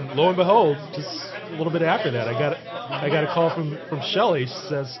is. And lo and behold, just a little bit after that, I got a call from Shelley. She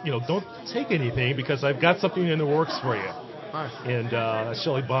says, don't take anything because I've got something in the works for you. Nice. And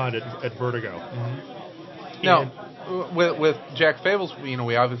Shelley Bond at Vertigo. Mm-hmm. Now, with Jack Fables,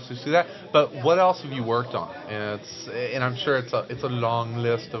 we obviously see that. But what else have you worked on? And I'm sure it's a long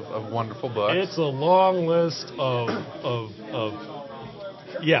list of wonderful books. It's a long list of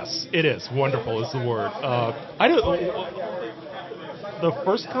yes, it is. Wonderful is the word. The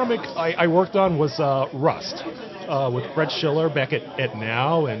first comic I worked on was Rust with Fred Schiller back at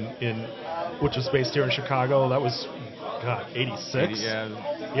Now, which was based here in Chicago. That was 86.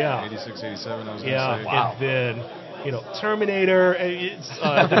 86, 87. I was going to say. Wow. And then. Terminator. Then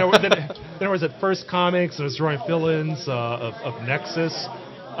I was at First Comics. I was drawing fill-ins of Nexus.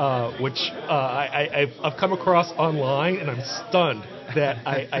 which I've come across online, and I'm stunned that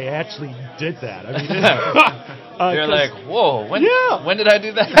I actually did that. I mean, you're like, whoa, when did I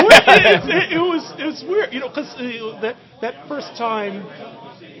do that? it was weird, because that first time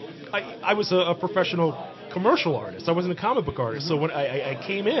I was a professional commercial artist. I wasn't a comic book artist. So when I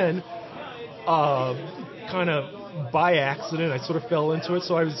came in, kind of by accident, I sort of fell into it.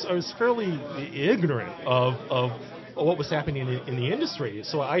 So I was fairly ignorant of what was happening in the industry.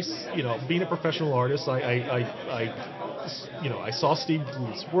 So being a professional artist, I saw Steve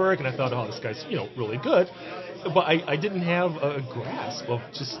Bluth's work and I thought, oh, this guy's really good, but I didn't have a grasp of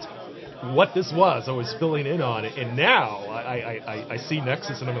just what this was. I was filling in on it, and now I see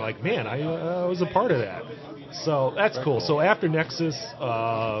Nexus and I'm like, man, I was a part of that. So that's cool. So after Nexus,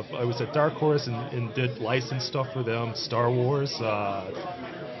 I was at Dark Horse and did licensed stuff for them, Star Wars,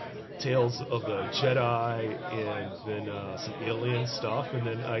 Tales of the Jedi, and then some Alien stuff, and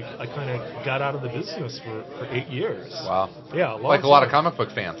then I kind of got out of the business for 8 years. Wow. Yeah, like a lot of comic book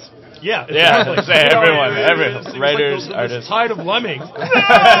fans. Yeah, exactly. Everyone, writers, like artists. Tide of lemmings.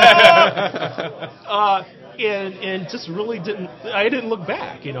 And just really didn't look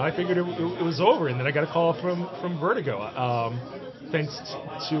back. I figured it was over, and then I got a call from Vertigo, thanks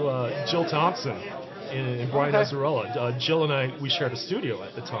to Jill Thompson and Brian Azzarello. Jill and I, we shared a studio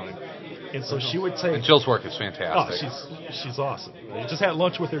at the time, and so she would take. And Jill's work is fantastic. Oh, she's awesome. I just had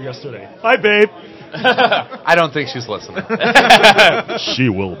lunch with her yesterday. Hi, babe. I don't think she's listening. She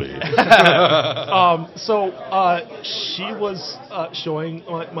will be. So she was showing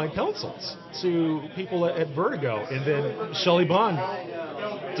my pencils to people at Vertigo, and then Shelley Bond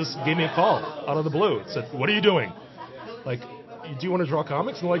just gave me a call out of the blue and said, "What are you doing?" Like, do you want to draw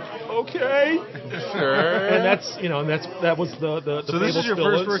comics? And I'm like, okay, sure. And that was the. So this is your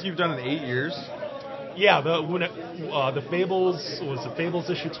first work you've done in 8 years. Yeah, the Fables was the Fables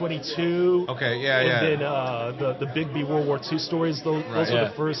issue 22. Okay, yeah. And then the Big B World War II stories. Those were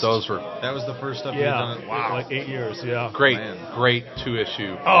the first. That was the first stuff you've done. Wow, like 8 years. Yeah, great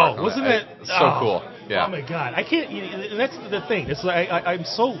 2-issue. Oh, wasn't it so cool? Yeah. Oh my God, I can't. And that's the thing. It's like I'm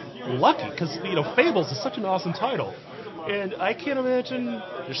so lucky because Fables is such an awesome title. And I can't imagine.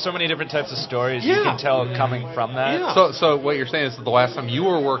 There's so many different types of stories you can tell coming from that. Yeah. So what you're saying is that the last time you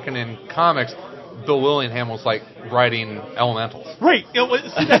were working in comics, Bill Willingham was like writing Elementals. Right.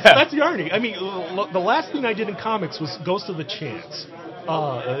 See, that's the irony. I mean, the last thing I did in comics was Ghost of the Chance.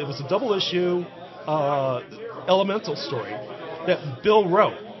 It was a double issue Elemental story that Bill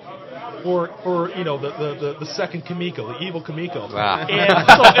wrote. For the second Kimiko, the evil Kimiko, and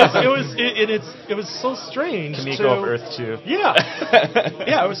so it was so strange. Kimiko of Earth 2. Yeah,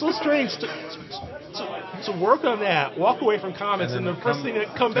 it was so strange to work on that, walk away from comics, and the first thing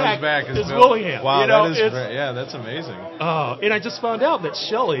that comes back is Willingham. Wow, that's amazing. And I just found out that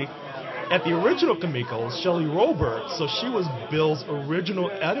Shelley, at the original Kimiko, Shelley Robert, so she was Bill's original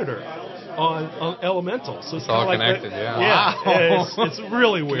editor on Elemental, so it's all kind of like connected. Yeah, it's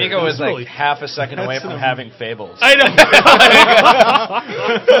really weird. Kimiko was like half a second away from having Fables. I know.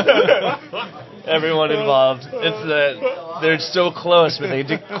 Everyone involved. They're so close, but they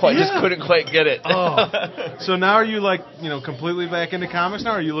just couldn't quite get it. So now are you completely back into comics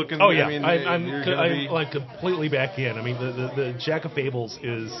now? Or are you looking? Oh yeah, I mean, I'm like completely back in. I mean, the Jack of Fables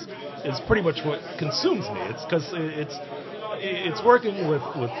is pretty much what consumes me. It's because it's working with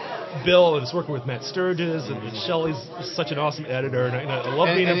Bill, and it's working with Matt Sturgis, and Shelley's such an awesome editor, and I love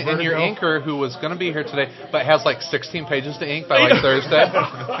being at Vertigo. And your inker, who was going to be here today, but has like 16 pages to ink by Thursday.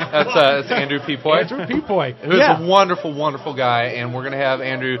 That's Andrew Pepoy. Andrew Pepoy, who's a wonderful, wonderful guy, and we're going to have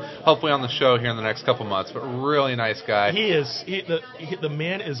Andrew hopefully on the show here in the next couple months. But really nice guy. He is. The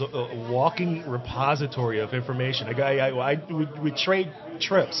man is a walking repository of information. A guy we trade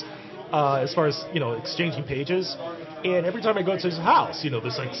trips as far as exchanging pages. And every time I go to his house,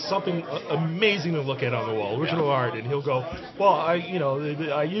 there's like something amazing to look at on the wall, original art, and he'll go, well,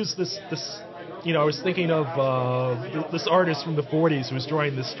 I use this. I was thinking of this artist from the 40s who was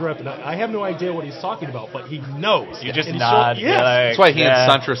drawing this strip, and I have no idea what he's talking about, but he knows. You just nod. Yes. That's why he and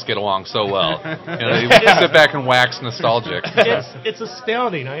Suntress get along so well. They sit back and wax nostalgic. It's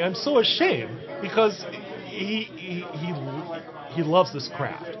astounding. I'm so ashamed because he loves this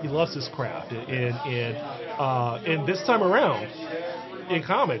craft. He loves this craft, and this time around in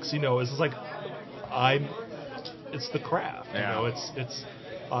comics, it's like it's the craft. It's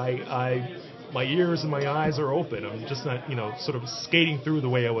my ears and my eyes are open. I'm just not sort of skating through the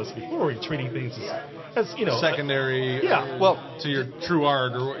way I was before, treating things as secondary. To your true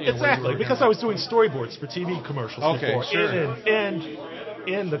art or exactly because I was doing storyboards for TV commercials before, sure. and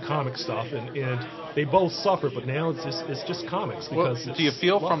in the comic stuff, and they both suffer. But now it's just comics because. Do you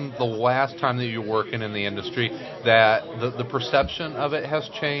feel from the last time that you're working in the industry that the perception of it has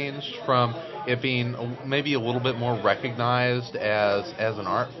changed from it being maybe a little bit more recognized as an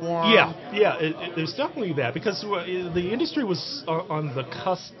art form? Yeah, there's definitely that, because the industry was on the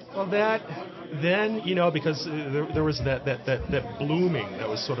cusp of that then, because there was that blooming that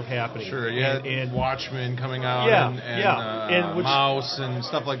was sort of happening. Sure, and Watchmen coming out, and which, Mouse and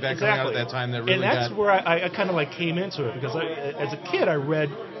stuff like that coming out at that time. That really and that's where I kind of like came into it, because as a kid I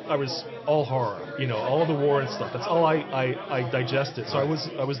was all horror, all the war and stuff. That's all I digested. So I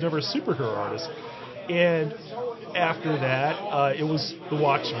was never a superhero artist. And after that, it was The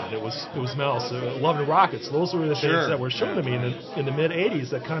Watchmen. It was Mouse, Love and Rockets. Those were the things that were shown to me in the mid '80s.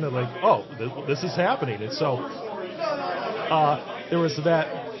 That kind of like, oh, this is happening. And so there was that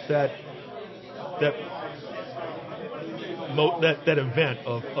event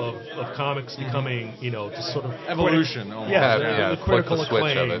of comics becoming, just sort of evolution. The critical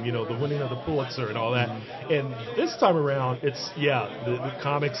acclaim, the winning of the Pulitzer and all that. And this time around, it's the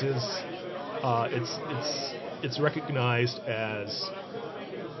comics is it's recognized as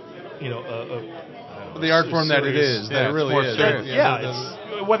the art form that it is. That it really is.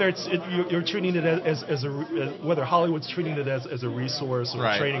 It's whether you're treating it as whether Hollywood's treating it as a resource or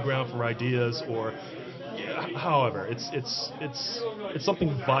a training ground for ideas, or however, it's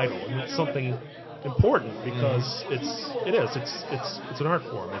something vital, and it's something important, because it's an art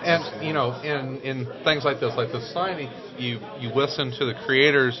form. And in things like this, like the signing, you listen to the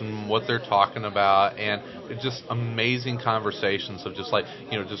creators and what they're talking about, and it's just amazing conversations of just like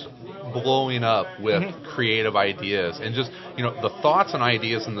just blowing up with creative ideas, and just the thoughts and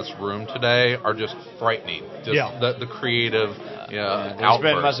ideas in this room today are just frightening. Just the creative.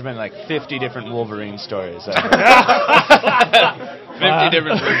 Must have been like 50 different Wolverine stories. 50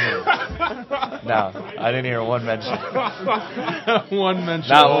 different versions. No, I didn't hear one mention. One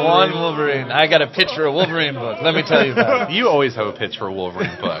mention. Not one Wolverine. I got a pitch for a Wolverine book. Let me tell you about it. You always have a pitch for a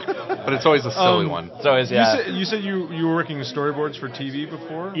Wolverine book, but it's always a silly one. It's always, You said you were working storyboards for TV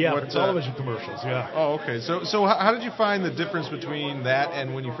before? Yeah, for television commercials. Yeah. Oh, okay. So how did you find the difference between that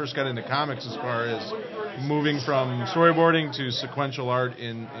and when you first got into comics, as far as moving from storyboarding to sequential art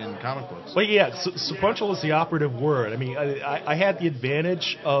in comic books? Well, sequential is the operative word. I mean, I had the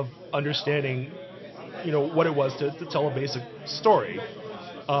advantage of understanding, what it was to tell a basic story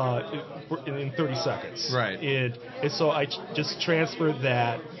in 30 seconds. Right. And so I just transferred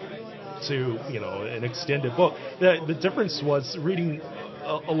that to, an extended book. The difference was reading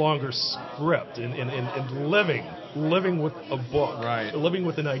a longer script and living with a book, right? Living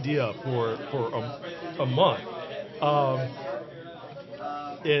with an idea for a month.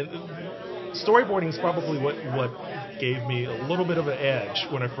 And storyboarding is probably what gave me a little bit of an edge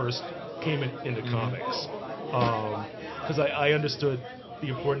when I first came into comics, because I understood the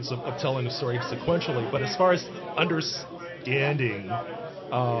importance of telling a story sequentially. But as far as understanding,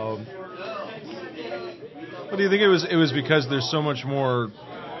 what do you think it was because there's so much more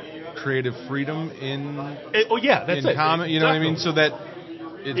creative freedom in comic, you know what I mean? So that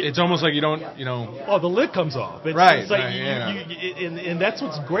it's almost like you don't, Oh, the lid comes off. It's like and that's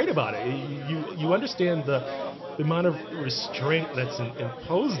what's great about it. You understand the amount of restraint that's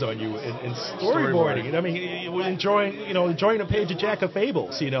imposed on you in storyboarding. And I mean, enjoying a page of Jack of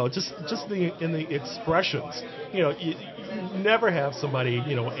Fables. Just in the expressions. You never have somebody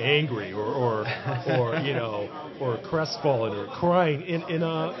angry or crestfallen or crying in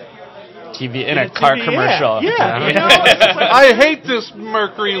a TV in a car commercial. I hate this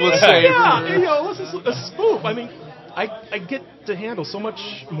Mercury Lasabre. This is a spoof. I mean, I get to handle so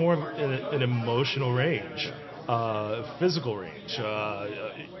much more in an emotional range, physical range,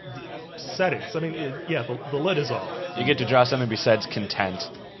 settings. I mean, the lid is off. You get to draw something besides content.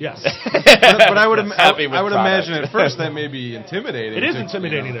 Yes. But I would imagine at first that may be intimidating. It is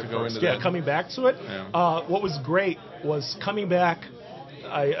intimidating at first. Coming back to it. Yeah. What was great was coming back.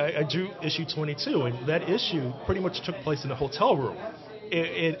 I drew issue 22, and that issue pretty much took place in a hotel room.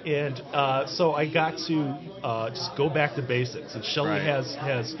 And so I got to just go back to basics. And Shelley has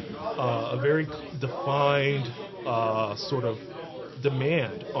a very defined sort of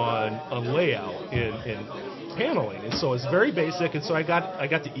demand on layout and paneling, and so it's very basic. And so I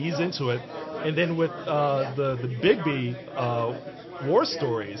got to ease into it. And then with the Bigby war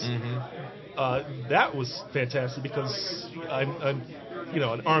stories, that was fantastic, because I'm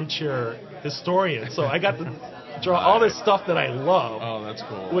an armchair historian, so I got to draw all this stuff that I love. Oh, that's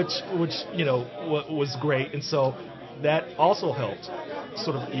cool. Which was great, and so that also helped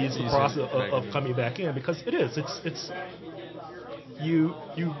sort of ease the process of coming back in, because it's you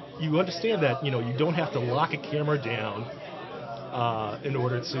understand that you don't have to lock a camera down in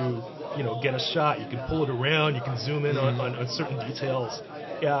order to get a shot. You can pull it around. You can zoom in on certain details,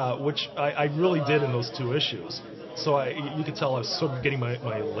 which I really did in those 2 issues. So you could tell I was sort of getting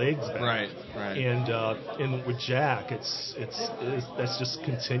my legs back. Right. And with Jack, that's just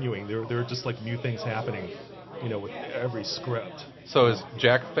continuing. There are just like new things happening, with every script. So is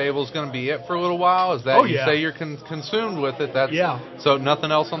Jack of Fables going to be it for a little while? Is that you say you're consumed with it? So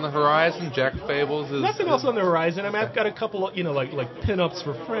nothing else on the horizon? Jack of Fables is... Nothing else on the horizon. I mean, I've got a couple of, like pin-ups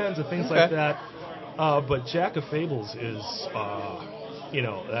for friends and things like that. But Jack of Fables is...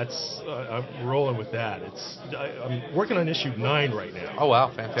 that's I'm rolling with that. I'm working on issue 9 right now. Oh wow,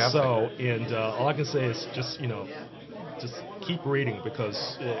 fantastic! So, and all I can say is just keep reading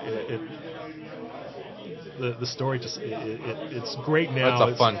because the story it's great now.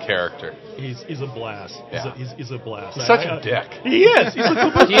 It's a fun character. He's a blast. Yeah. He's a blast. He's such a dick. He is.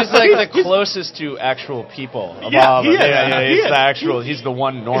 He's like the closest to actual people of all. He's the actual. He's the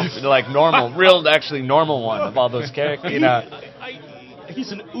one normal, real, actually normal one of all those characters.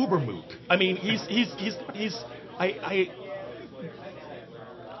 He's an uber mook. I mean,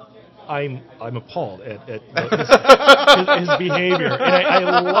 I'm appalled at his behavior, and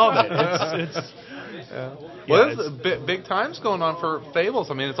I love it. Well, there's big times going on for Fables.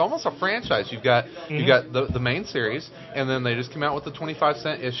 I mean, it's almost a franchise. You've got the main series, and then they just came out with the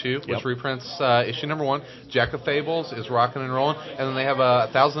 25-cent issue, which reprints issue number 1. Jack of Fables is rocking and rolling, and then they have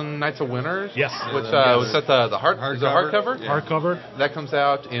 1,000 Nights of Winters, which was at the hardcover. Hardcover. That comes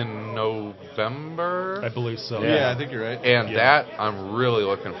out in November, I believe so. Yeah, I think you're right. And that I'm really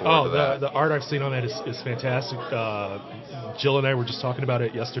looking forward to. That. The art I've seen on that is fantastic. Jill and I were just talking about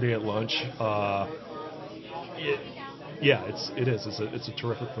it yesterday at lunch. It is. It's a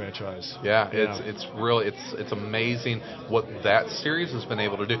terrific franchise. It's really it's amazing what that series has been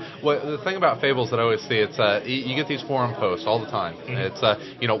able to do. The thing about Fables that I always see, it's you get these forum posts all the time. It's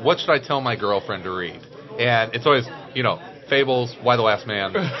what should I tell my girlfriend to read? And it's always Fables, Why the Last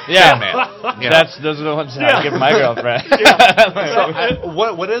Man, Sandman. Those are the ones that I give my girlfriend. So,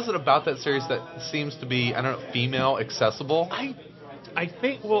 what is it about that series that seems to be female accessible? I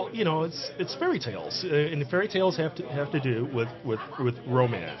think it's fairy tales, and fairy tales have to do with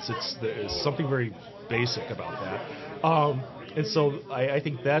romance. There's something very basic about that, and so I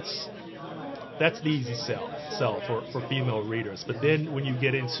think that's the easy sell for female readers. But then when you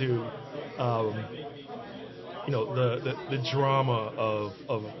get into the drama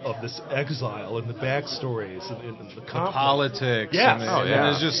of this exile and the backstories and the politics, and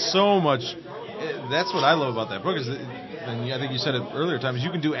there's just so much. That's what I love about that book and I think you said it earlier times,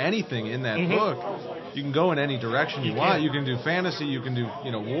 you can do anything in that book. You can go in any direction you want. You can do fantasy, you can do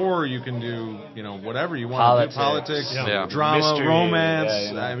war, you can do whatever you want. Politics, drama, mystery,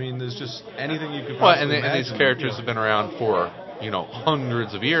 romance. I mean, there's just anything you can possibly imagine. And these characters have been around for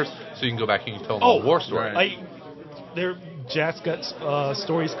hundreds of years, so you can go back and you can tell them a war story. Jack's got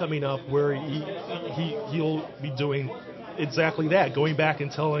stories coming up where he'll be doing exactly that, going back and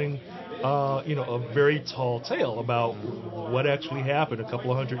telling a very tall tale about what actually happened a couple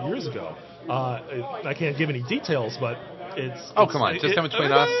of 100 years ago. I can't give any details, but it's... Oh, come on. Just come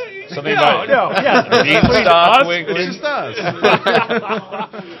between us. Something about... No, yeah. Just us.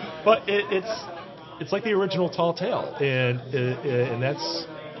 But it's like the original tall tale. And that's...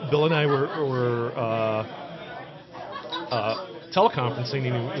 Bill and I were teleconferencing,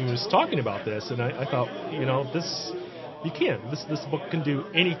 and he was talking about this, and I thought, this... You can. This book can do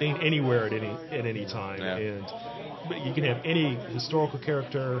anything, anywhere, at any time, and you can have any historical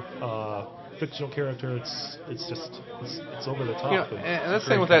character, fictional character. It's over the top. And that's the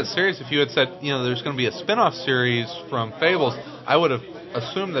thing with that series. If you had said, there's going to be a spin-off series from Fables, I would have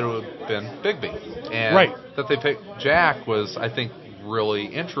assumed that it would have been Bigby, and that they picked Jack was, I think, really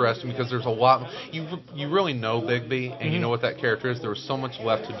interesting because there's a lot. You really know Bigby, and you know what that character is. There was so much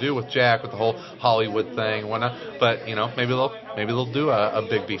left to do with Jack, with the whole Hollywood thing and whatnot. But maybe they'll do a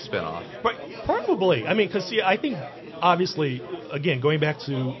Bigby spinoff. But probably, I mean, because I think obviously, again, going back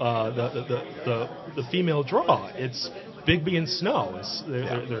to the female draw, it's Bigby and Snow.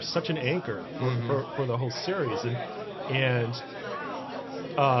 They're such an anchor for the whole series, and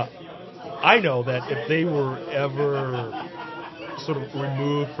I know that if they were ever sort of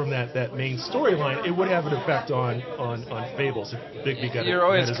removed from that main storyline, it would have an effect on Fables if Bigby got. You're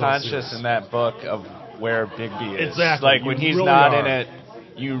always conscious in that book of where Bigby is. Exactly. Like when he's not in it,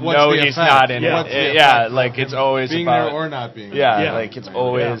 you What's know the he's effect? not in What's it. the Yeah, effect? like it's always being about there or not being yeah, there. like it's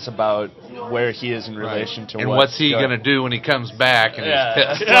always about where he is in relation to and what's he going to do when he comes back and he's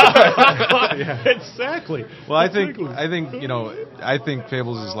pissed. Exactly. Well, I think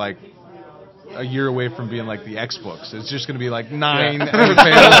Fables is like a year away from being like the X books. It's just going to be like 9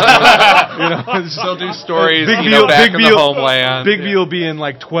 Fables. They'll do stories, Big back in the homeland. Big B will be in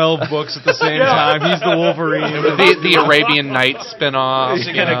like 12 books at the same time. He's the Wolverine. The Arabian Nights spinoff.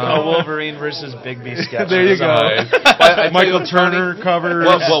 He's going to go Wolverine versus Big B sketches. There you go. Michael Turner covers.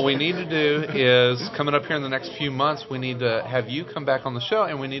 What we need to do is, coming up here in the next few months, we need to have you come back on the show,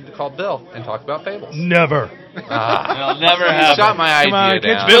 and we need to call Bill and talk about Fables. Never. It'll never happen. Shot my idea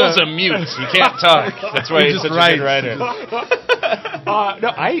down. Bill's a mute. He can't talk. That's why he's such a good writer. No,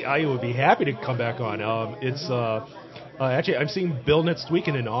 I would be happy to come back on. It's actually I'm seeing Bill next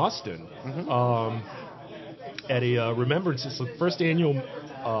weekend in Austin at a remembrance. It's the first annual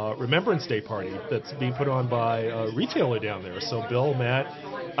Remembrance Day party that's being put on by a retailer down there. So Bill, Matt,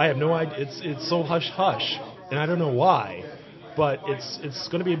 I have no idea. It's so hush hush, and I don't know why, but it's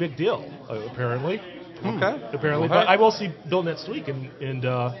going to be a big deal apparently. Okay. Apparently, but I will see Bill next week and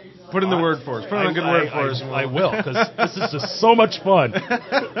put in the word for us. Put in a good word for us. I will, because this is just so much fun.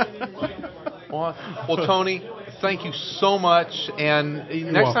 Well, Tony, thank you so much. And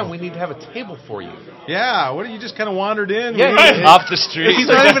next time we need to have a table for you. Yeah, what? You just kind of wandered in? Yeah, off the street. He's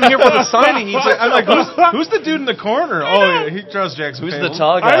not even here for the signing. He's like, I'm like, who's the dude in the corner? Oh, he trusts Jackson. Who's Fables. the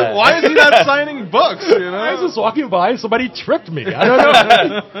tall guy? Why is he not signing books? I was just walking by and somebody tricked me. I don't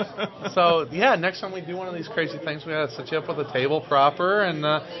know. So, yeah, next time we do one of these crazy things, we got to set you up with a table proper, and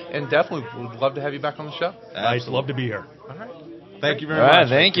definitely would love to have you back on the show. I'd love to be here. All right. Thank you very All right, much.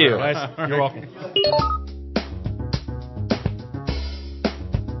 thank you. You're welcome.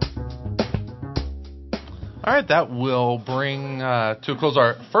 All right, that will bring to a close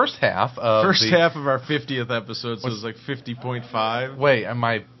our first half of half of our 50th episode, so it's like 50.5. Wait,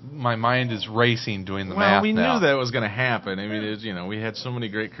 my mind is racing doing the math. Well, we now. knew that was going to happen. I mean, we had so many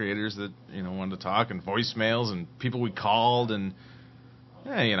great creators that wanted to talk, and voicemails, and people we called, and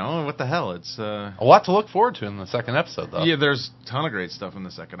what the hell? It's a lot to look forward to in the second episode, though. Yeah, there's a ton of great stuff in the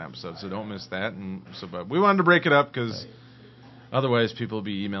second episode, so don't miss that. And but we wanted to break it up because otherwise people will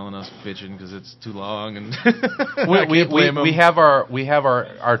be emailing us bitching because it's too long, and we have our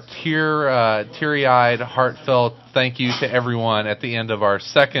teary-eyed, heartfelt thank you to everyone at the end of our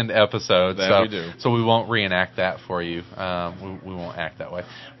second episode. That we do. So we won't reenact that for you. We won't act that way.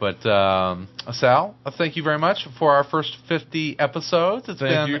 But Sal, thank you very much for our first 50 episodes. It's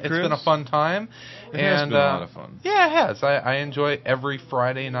been a fun time. It has been a lot of fun. Yeah, it has. I enjoy every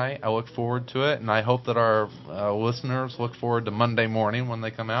Friday night. I look forward to it, and I hope that our listeners look forward to Monday morning when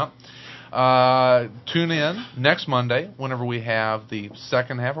they come out. Tune in next Monday whenever we have the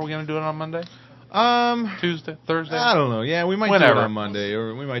second half. Are we going to do it on Monday? Tuesday, Thursday? I don't know. Yeah, we might do it on Monday,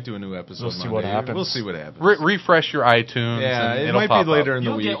 or we might do a new episode. We'll see what happens. We'll see what happens. Refresh your iTunes. Yeah, and it it'll might pop be later up. in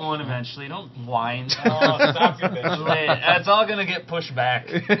the week. You'll get one eventually. Don't whine. Stop your bitch. It's all gonna get pushed back.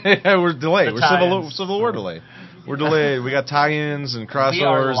 Yeah, we're delayed. The We're tie-ins. Civil War delay. We're delayed. We got tie-ins and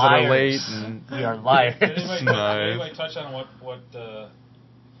crossovers that are late. And We are liars. Did anybody touch on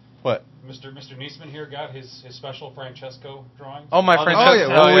What? Mr. Niesman here got his special Francesco drawing? Oh, my Francesco. Oh, yeah.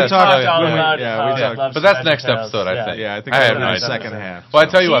 Well, we talked. We talked. But that's next episode, I think. Yeah, I think I that's have in no the idea. second half. Well,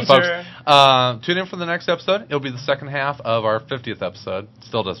 I tell you what, folks. Teaser. Tune in for the next episode. It'll be the second half of our 50th episode.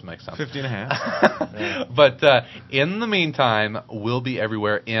 Still doesn't make sense. 50 and a half. But in the meantime, we'll be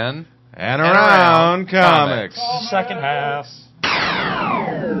everywhere in and around comics. Second half.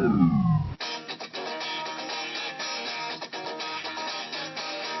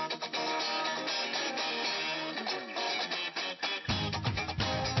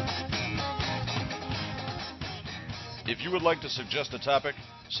 If you would like to suggest a topic,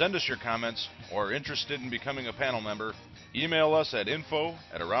 send us your comments, or are interested in becoming a panel member, email us at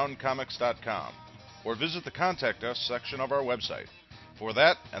info@aroundcomics.com or visit the Contact Us section of our website. For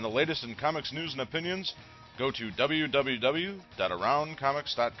that and the latest in comics news and opinions, go to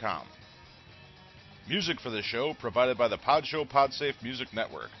www.aroundcomics.com. Music for this show provided by the Podshow Podsafe Music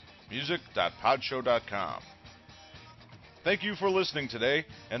Network, music.podshow.com. Thank you for listening today,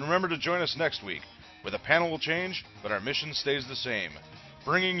 and remember to join us next week, where the panel will change, but our mission stays the same,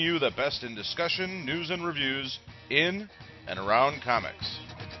 bringing you the best in discussion, news, and reviews in and around comics.